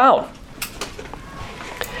book's about.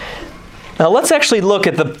 Now let's actually look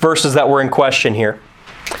at the verses that were in question here.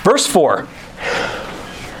 Verse 4.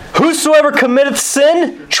 Whosoever committeth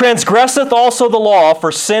sin transgresseth also the law,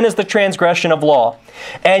 for sin is the transgression of law.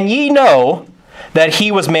 And ye know that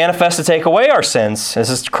he was manifest to take away our sins. This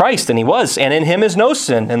is Christ, and he was. And in him is no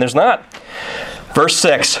sin, and there's not. Verse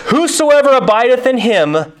 6. Whosoever abideth in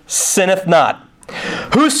him sinneth not.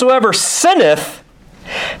 Whosoever sinneth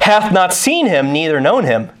hath not seen him, neither known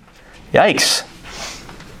him. Yikes.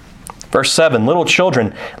 Verse 7. Little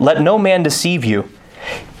children, let no man deceive you.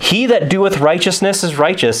 He that doeth righteousness is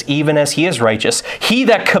righteous, even as he is righteous. He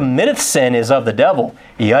that committeth sin is of the devil.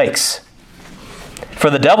 Yikes. For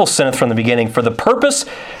the devil sinneth from the beginning. For this purpose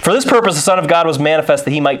the Son of God was manifest,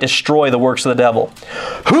 that he might destroy the works of the devil.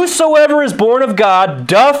 Whosoever is born of God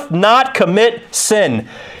doth not commit sin.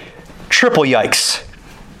 Triple yikes.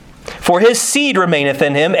 For his seed remaineth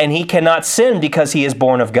in him, and he cannot sin because he is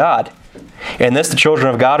born of God. And this the children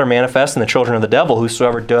of God are manifest, and the children of the devil.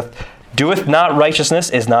 Whosoever doeth not righteousness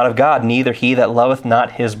is not of God, neither he that loveth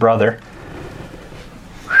not his brother.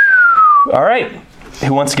 All right.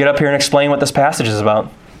 Who wants to get up here and explain what this passage is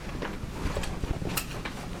about?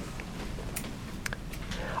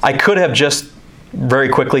 I could have just very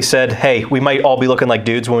quickly said, hey, we might all be looking like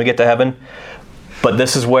dudes when we get to heaven, but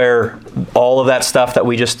this is where all of that stuff that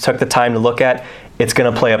we just took the time to look at, it's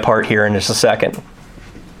going to play a part here in just a second.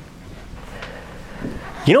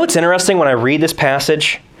 You know what's interesting when I read this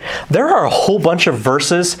passage? There are a whole bunch of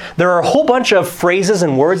verses, there are a whole bunch of phrases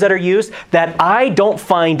and words that are used that I don't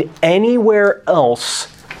find anywhere else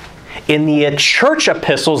in the church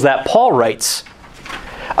epistles that Paul writes.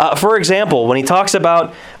 For example, when he talks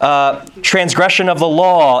about transgression of the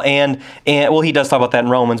law, and he does talk about that in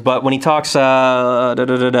Romans, but when he talks,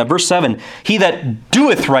 verse 7, he that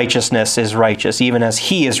doeth righteousness is righteous, even as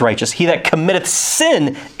he is righteous. He that committeth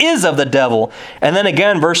sin is of the devil. And then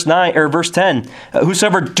again, verse 10,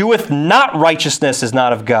 whosoever doeth not righteousness is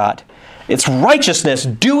not of God. It's righteousness,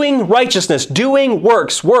 doing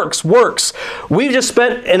works. We've just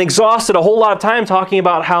spent and exhausted a whole lot of time talking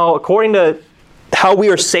about how, according to how we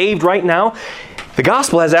are saved right now, the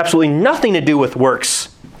gospel has absolutely nothing to do with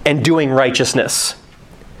works and doing righteousness.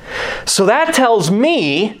 So that tells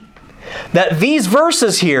me that these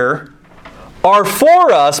verses here are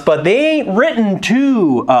for us, but they ain't written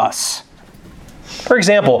to us. For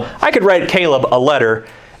example, I could write Caleb a letter,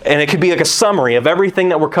 and it could be like a summary of everything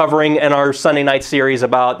that we're covering in our Sunday night series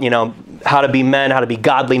about, how to be men, how to be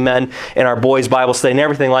godly men in our boys' Bible study and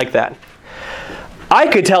everything like that. I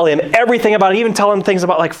could tell him everything about it, even tell him things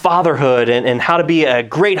about like fatherhood and how to be a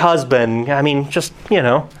great husband. I mean, just,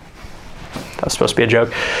 that was supposed to be a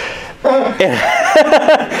joke. And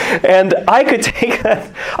I could take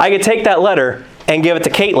that letter and give it to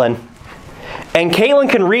Caitlin. And Caitlin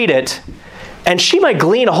can read it, and she might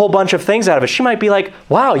glean a whole bunch of things out of it. She might be like,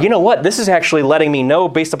 wow, you know what? This is actually letting me know,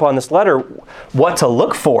 based upon this letter, what to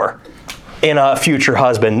look for in a future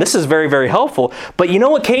husband. This is very, very helpful. But you know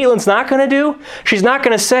what Caitlin's not going to do? She's not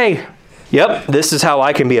going to say, yep, this is how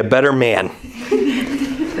I can be a better man.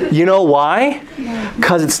 You know why?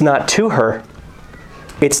 Because it's not to her.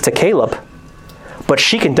 It's to Caleb. But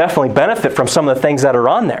she can definitely benefit from some of the things that are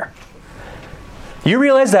on there. You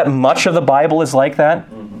realize that much of the Bible is like that?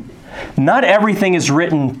 Not everything is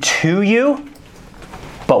written to you,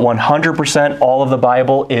 but 100% all of the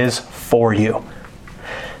Bible is for you.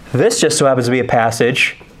 This just so happens to be a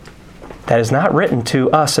passage that is not written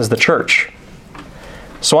to us as the church.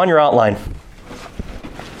 So on your outline,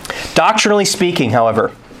 doctrinally speaking,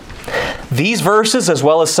 however, these verses, as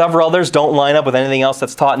well as several others, don't line up with anything else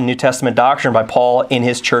that's taught in New Testament doctrine by Paul in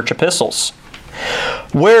his church epistles.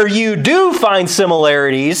 Where you do find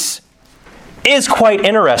similarities is quite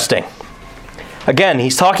interesting. Again,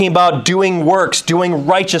 he's talking about doing works, doing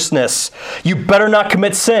righteousness. You better not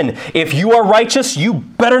commit sin. If you are righteous, you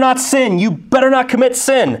better not sin. You better not commit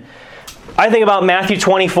sin. I think about Matthew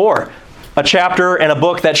 24, a chapter and a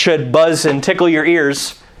book that should buzz and tickle your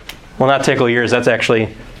ears. Well, not tickle your ears. That's actually,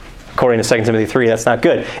 according to 2 Timothy 3, that's not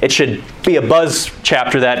good. It should be a buzz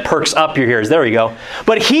chapter that perks up your ears. There we go.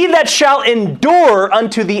 But he that shall endure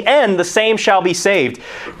unto the end, the same shall be saved.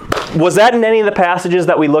 Was that in any of the passages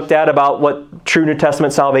that we looked at about what true New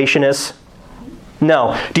Testament salvation is?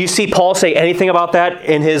 No. Do you see Paul say anything about that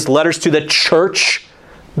in his letters to the church,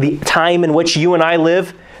 the time in which you and I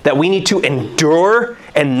live, that we need to endure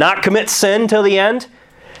and not commit sin till the end?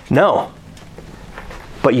 No.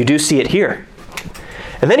 But you do see it here.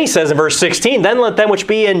 And then he says in verse 16, then let them which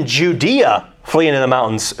be in Judea flee into the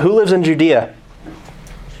mountains. Who lives in Judea?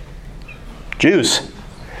 Jews.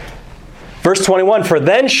 Verse 21, for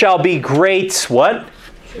then shall be great, what?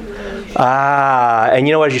 And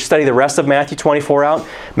you know what, as you study the rest of Matthew 24 out,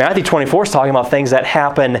 Matthew 24 is talking about things that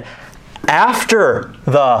happen after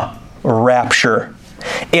the rapture,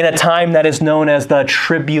 in a time that is known as the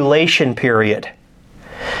tribulation period.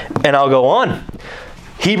 And I'll go on.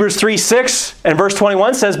 Hebrews 3:6 and verse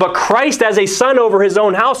 21 says, "But Christ as a son over his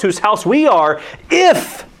own house, whose house we are,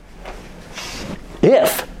 if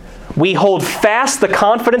we hold fast the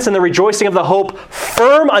confidence and the rejoicing of the hope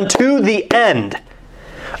firm unto the end."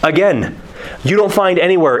 Again, you don't find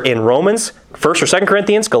anywhere in Romans, 1st or 2nd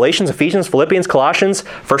Corinthians, Galatians, Ephesians, Philippians, Colossians,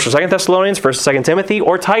 1st or 2nd Thessalonians, 1st or 2nd Timothy,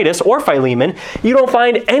 or Titus, or Philemon, you don't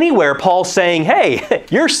find anywhere Paul saying, hey,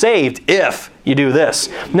 you're saved if you do this.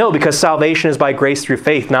 No, because salvation is by grace through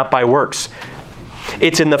faith, not by works.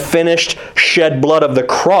 It's in the finished shed blood of the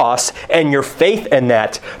cross and your faith in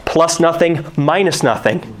that, plus nothing, minus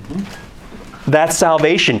nothing. That's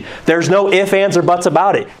salvation. There's no ifs, ands, or buts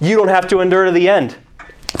about it. You don't have to endure to the end.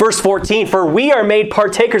 Verse 14, "For we are made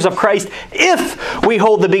partakers of Christ if we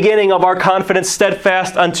hold the beginning of our confidence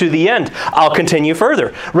steadfast unto the end." I'll continue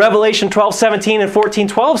further. Revelation 12:17 and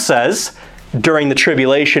 14:12 says, during the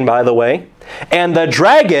tribulation, by the way, "And the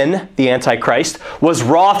dragon," the Antichrist, "was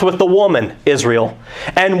wroth with the woman," Israel,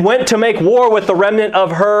 "and went to make war with the remnant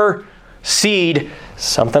of her seed."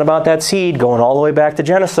 Something about that seed going all the way back to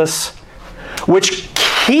Genesis. "Which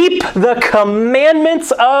keep the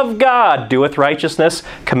commandments of God," doeth righteousness,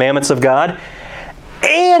 commandments of God,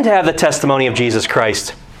 "and have the testimony of Jesus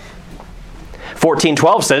Christ."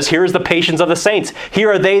 14:12 says, "Here is the patience of the saints.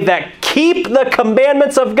 Here are they that keep the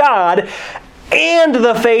commandments of God and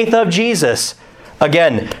the faith of Jesus."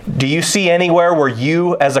 Again, do you see anywhere where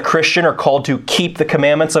you as a Christian are called to keep the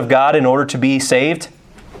commandments of God in order to be saved?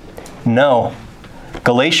 No.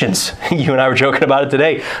 Galatians, you and I were joking about it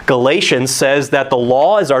today. Galatians says that the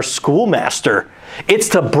law is our schoolmaster. It's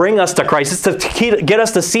to bring us to Christ. It's to get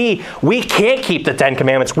us to see we can't keep the 10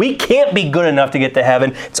 Commandments. We can't be good enough to get to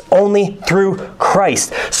heaven. It's only through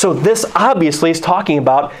Christ. So this obviously is talking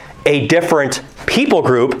about a different people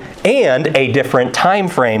group and a different time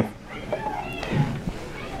frame.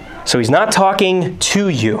 So he's not talking to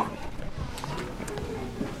you.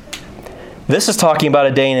 This is talking about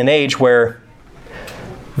a day and an age where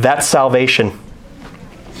that's salvation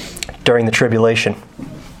during the tribulation.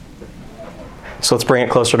 So let's bring it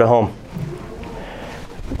closer to home.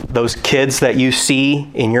 Those kids that you see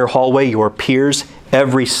in your hallway, your peers,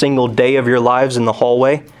 every single day of your lives in the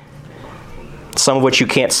hallway, some of which you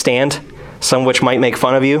can't stand, some of which might make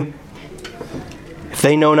fun of you, if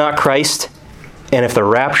they know not Christ, and if the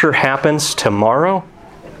rapture happens tomorrow,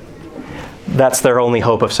 that's their only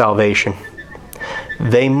hope of salvation.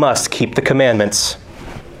 They must keep the commandments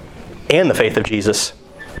and the faith of Jesus.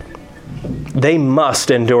 They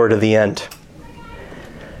must endure to the end.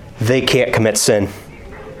 They can't commit sin.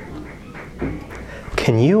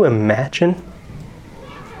 Can you imagine?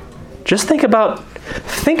 Just think about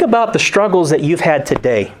the struggles that you've had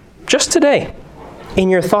today, just today, in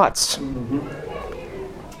your thoughts.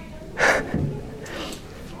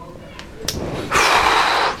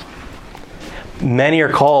 Many are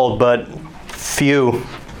called, but few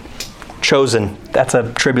chosen. That's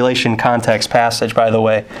a tribulation context passage, by the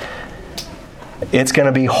way. It's going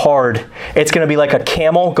to be hard. It's going to be like a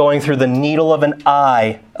camel going through the needle of an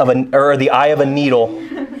eye, or the eye of a needle.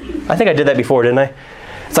 I think I did that before, didn't I?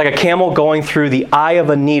 It's like a camel going through the eye of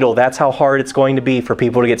a needle. That's how hard it's going to be for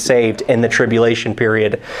people to get saved in the tribulation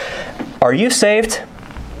period. Are you saved?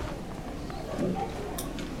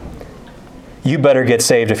 You better get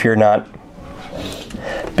saved if you're not,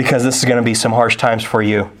 because this is going to be some harsh times for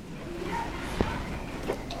you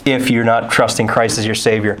if you're not trusting Christ as your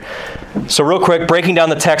Savior. So real quick, breaking down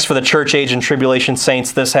the text for the church age and tribulation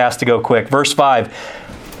saints, this has to go quick. Verse 5,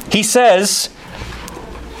 he says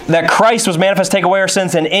that Christ was manifest to take away our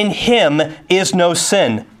sins, and in Him is no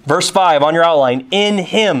sin. Verse 5 on your outline, in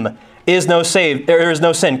Him is no there is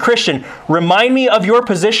no sin. Christian, remind me of your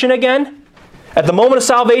position again. At the moment of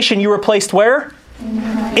salvation, you were placed where?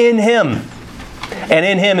 In Him. And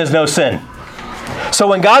in Him is no sin. So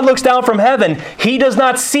when God looks down from heaven, He does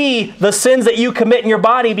not see the sins that you commit in your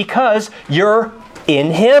body because you're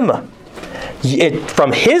in Him.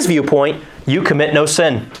 From His viewpoint, you commit no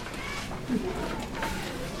sin.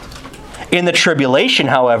 In the tribulation,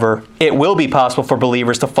 however, it will be possible for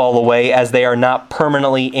believers to fall away as they are not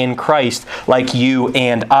permanently in Christ like you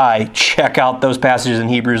and I. Check out those passages in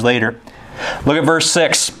Hebrews later. Look at verse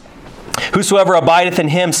 6. Whosoever abideth in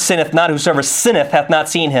Him sinneth not. Whosoever sinneth hath not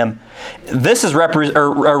seen Him. This is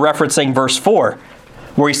referencing verse 4.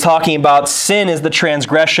 where he's talking about sin is the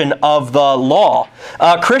transgression of the law.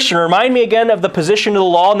 Christian, remind me again of the position of the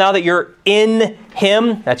law now that you're in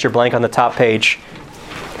Him. That's your blank on the top page.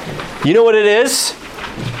 You know what it is?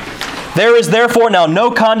 There is therefore now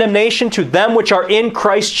no condemnation to them which are in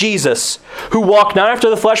Christ Jesus, who walk not after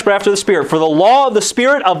the flesh but after the Spirit. For the law of the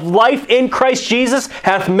Spirit of life in Christ Jesus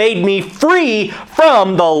hath made me free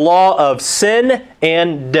from the law of sin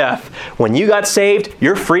and death. When you got saved,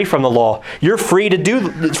 you're free from the law. You're free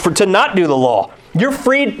to not do the law. You're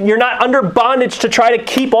free. You're not under bondage to try to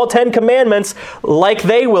keep all 10 commandments like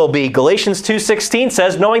they will be. Galatians 2:16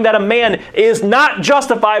 says, knowing that a man is not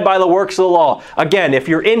justified by the works of the law. Again, if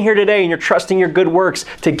you're in here today and you're trusting your good works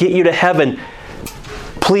to get you to heaven,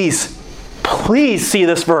 please see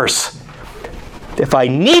this verse. If I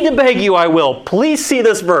need to beg you, I will. Please see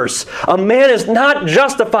this verse. A man is not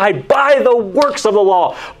justified by the works of the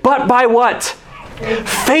law, but by what?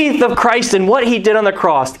 Faith of Christ and what He did on the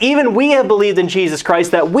cross. Even we have believed in Jesus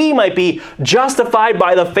Christ that we might be justified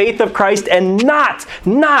by the faith of Christ and not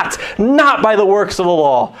by the works of the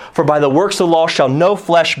law. For by the works of the law shall no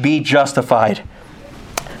flesh be justified.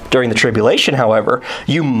 During the tribulation, however,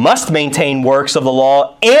 you must maintain works of the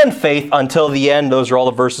law and faith until the end. Those are all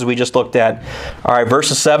the verses we just looked at. All right,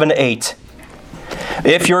 verses 7 to 8.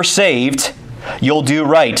 If you're saved, you'll do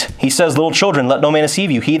right. He says, little children, let no man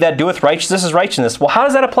deceive you. He that doeth righteousness is righteousness. Well, how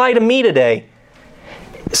does that apply to me today?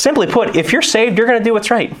 Simply put, if you're saved, you're going to do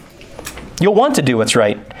what's right. You'll want to do what's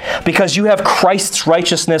right because you have Christ's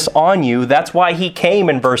righteousness on you. That's why He came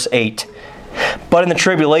in verse 8. But in the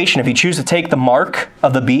tribulation, if you choose to take the mark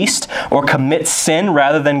of the beast or commit sin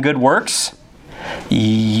rather than good works,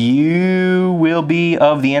 you will be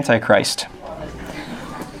of the Antichrist.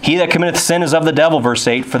 He that committeth sin is of the devil, verse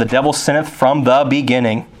 8, for the devil sinneth from the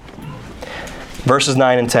beginning. Verses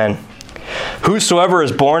 9 and 10. Whosoever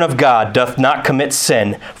is born of God doth not commit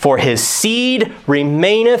sin, for his seed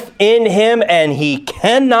remaineth in him, and he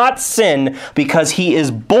cannot sin because he is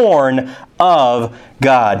born of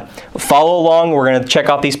God. Follow along. We're going to check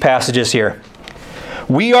out these passages here.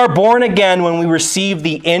 We are born again when we receive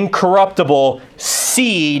the incorruptible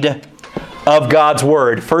seed of God's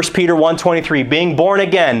Word. 1 Peter 1:23, being born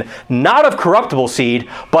again, not of corruptible seed,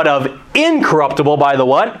 but of incorruptible by the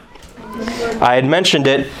what? I had mentioned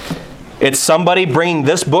it. It's somebody bringing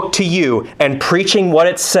this book to you and preaching what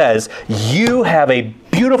it says. You have a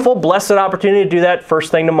beautiful, blessed opportunity to do that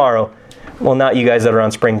first thing tomorrow. Well, not you guys that are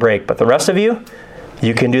on spring break, but the rest of you,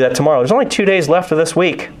 you can do that tomorrow. There's only 2 days left of this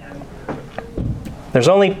week. There's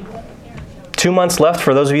only 2 months left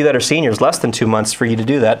for those of you that are seniors, less than 2 months for you to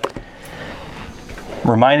do that.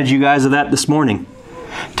 Reminded you guys of that this morning.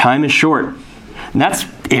 Time is short. And that's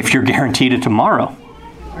if you're guaranteed it tomorrow.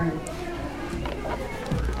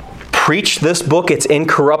 Preach this book, its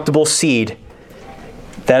incorruptible seed.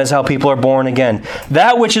 That is how people are born again.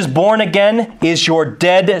 That which is born again is your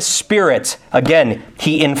dead spirit. Again,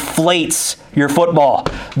 He inflates your football.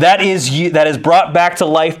 That is brought back to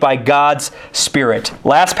life by God's Spirit.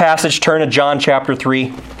 Last passage, turn to John chapter 3,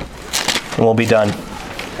 and we'll be done.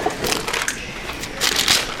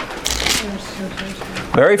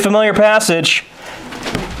 Very familiar passage.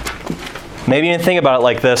 Maybe you didn't think about it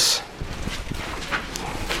like this.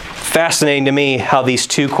 Fascinating to me how these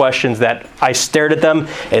two questions that I stared at them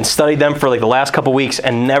and studied them for like the last couple weeks,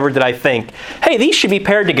 and never did I think, hey, these should be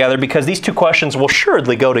paired together because these two questions will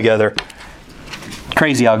assuredly go together.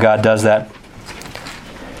 Crazy how God does that.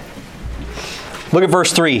 Look at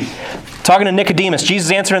verse 3. Talking to Nicodemus, Jesus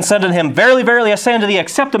answered and said unto him, verily, verily, I say unto thee,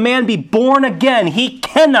 except a man be born again, he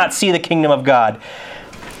cannot see the kingdom of God.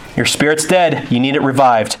 Your spirit's dead, you need it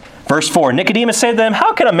revived. Verse 4, Nicodemus said to them,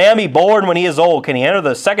 how can a man be born when he is old? Can he enter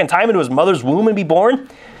the second time into his mother's womb and be born?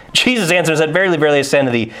 Jesus answered and said, verily, verily, I say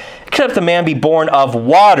unto thee, except the man be born of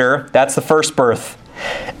water, that's the first birth,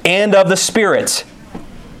 and of the Spirit.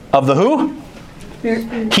 Of the who?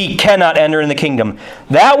 Spirit. He cannot enter in the kingdom.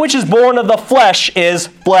 That which is born of the flesh is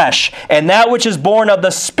flesh, and that which is born of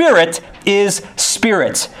the Spirit is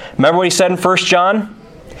spirit. Remember what he said in 1 John?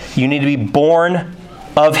 You need to be born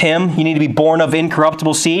of Him. You need to be born of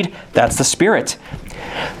incorruptible seed. That's the Spirit.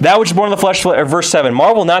 That which is born of the flesh, verse 7.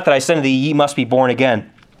 Marvel not that I said unto thee, ye must be born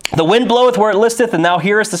again. The wind bloweth where it listeth, and thou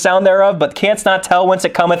hearest the sound thereof, but canst not tell whence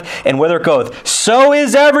it cometh and whither it goeth. So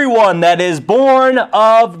is everyone that is born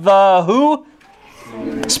of the who?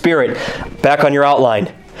 Spirit. Back on your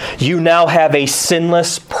outline. You now have a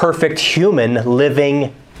sinless, perfect human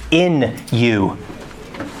living in you.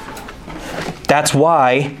 That's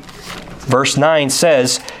why verse 9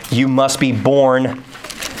 says, you must be born.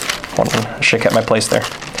 I should have kept my place there.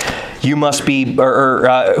 you must be,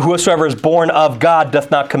 whosoever is born of God doth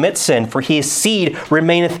not commit sin, for his seed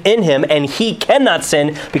remaineth in him, and he cannot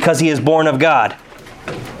sin because he is born of God.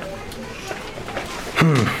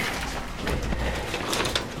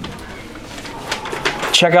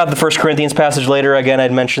 Check out the 1 Corinthians passage later. Again,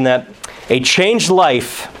 I'd mentioned that. A changed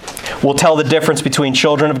life will tell the difference between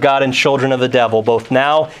children of God and children of the devil, both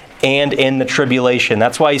now and in the tribulation.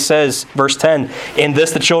 That's why he says, verse 10, in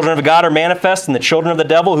this the children of God are manifest, and the children of the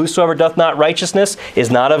devil, whosoever doth not righteousness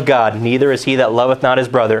is not of God, neither is he that loveth not his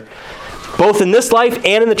brother. Both in this life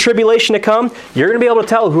and in the tribulation to come, you're going to be able to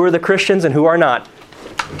tell who are the Christians and who are not.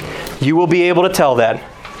 You will be able to tell that.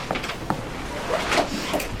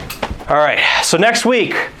 All right, so next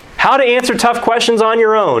week, how to answer tough questions on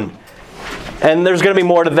your own. And there's going to be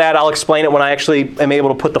more to that. I'll explain it when I actually am able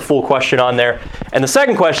to put the full question on there. And the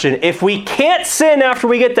second question, if we can't sin after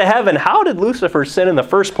we get to heaven, how did Lucifer sin in the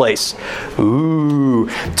first place? Ooh.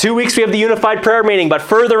 2 weeks we have the unified prayer meeting, but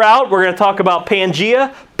further out we're going to talk about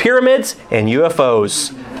Pangea, pyramids, and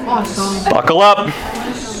UFOs. Awesome. Buckle up.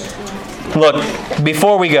 Look,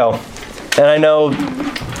 before we go, and I know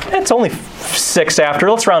it's only 6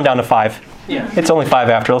 after. Let's round down to 5. Yeah. It's only 5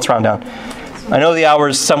 after. Let's round down. I know the hour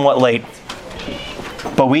is somewhat late.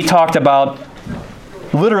 But we talked about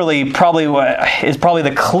literally probably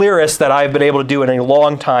the clearest that I've been able to do in a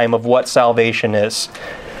long time of what salvation is.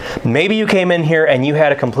 Maybe you came in here and you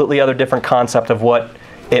had a completely other different concept of what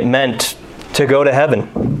it meant to go to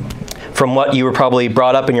heaven from what you were probably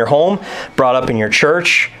brought up in your home, brought up in your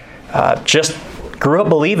church, just grew up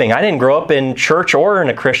believing. I didn't grow up in church or in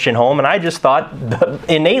a Christian home, and I just thought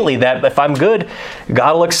innately that if I'm good,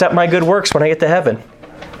 God will accept my good works when I get to heaven.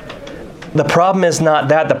 The problem is not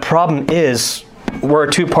that. The problem is we're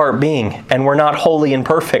a two-part being, and we're not holy and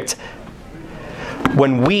perfect.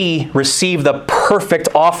 When we receive the perfect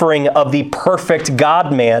offering of the perfect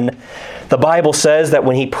God-man, the Bible says that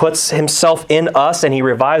when he puts himself in us and he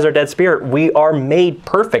revives our dead spirit, we are made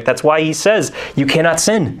perfect. That's why he says you cannot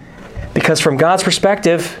sin. Because from God's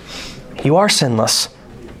perspective, you are sinless.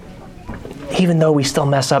 Even though we still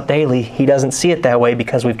mess up daily, he doesn't see it that way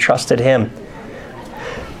because we've trusted him.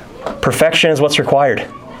 Perfection is what's required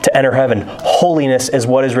to enter heaven. Holiness is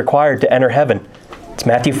what is required to enter heaven. It's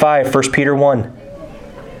Matthew 5, 1 Peter 1.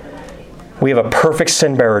 We have a perfect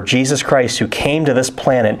sin bearer, Jesus Christ, who came to this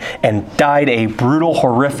planet and died a brutal,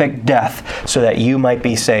 horrific death so that you might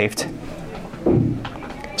be saved.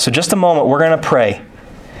 So just a moment, we're going to pray.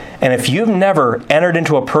 And if you've never entered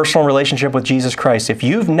into a personal relationship with Jesus Christ, if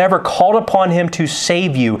you've never called upon him to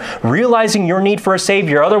save you, realizing your need for a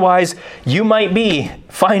Savior, otherwise you might be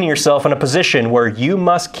finding yourself in a position where you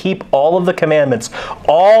must keep all of the commandments,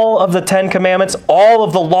 all of the 10 commandments, all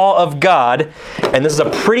of the law of God, and this is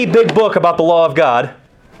a pretty big book about the law of God,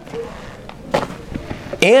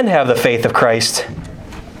 and have the faith of Christ.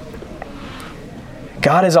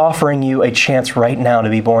 God is offering you a chance right now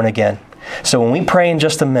to be born again. So when we pray in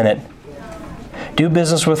just a minute, do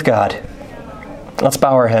business with God. Let's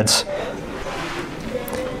bow our heads.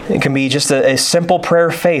 It can be just a simple prayer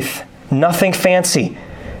of faith, nothing fancy.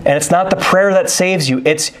 And it's not the prayer that saves you,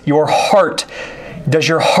 it's your heart. Does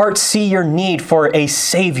your heart see your need for a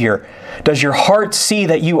Savior? Does your heart see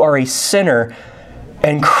that you are a sinner?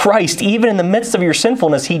 And Christ, even in the midst of your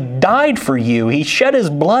sinfulness, he died for you. He shed his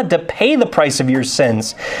blood to pay the price of your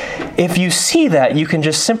sins. If you see that, you can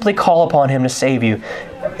just simply call upon him to save you.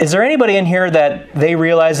 Is there anybody in here that they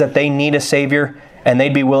realize that they need a Savior and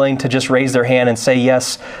they'd be willing to just raise their hand and say,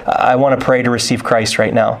 yes, I want to pray to receive Christ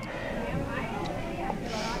right now?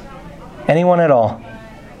 Anyone at all?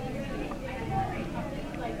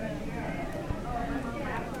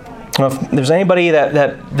 Well, if there's anybody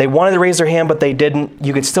that they wanted to raise their hand but they didn't,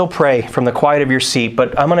 you could still pray from the quiet of your seat.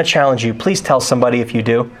 But I'm going to challenge you. Please tell somebody if you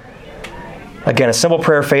do. Again, a simple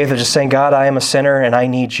prayer of faith of just saying, God, I am a sinner and I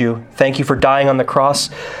need you. Thank you for dying on the cross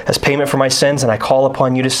as payment for my sins, and I call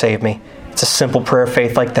upon you to save me. It's a simple prayer of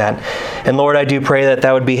faith like that. And Lord, I do pray that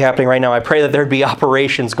that would be happening right now. I pray that there'd be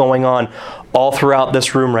operations going on all throughout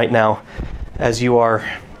this room right now as you are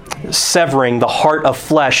severing the heart of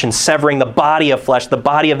flesh and severing the body of flesh, the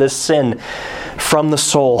body of this sin from the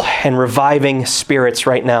soul, and reviving spirits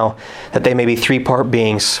right now that they may be three-part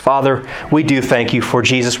beings. Father, we do thank you for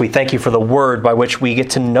Jesus. We thank you for the word by which we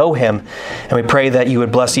get to know him. And we pray that you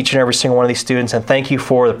would bless each and every single one of these students. And thank you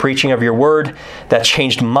for the preaching of your word that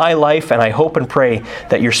changed my life. And I hope and pray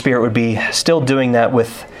that your Spirit would be still doing that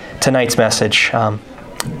with tonight's message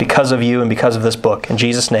because of you and because of this book. In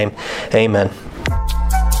Jesus' name, amen.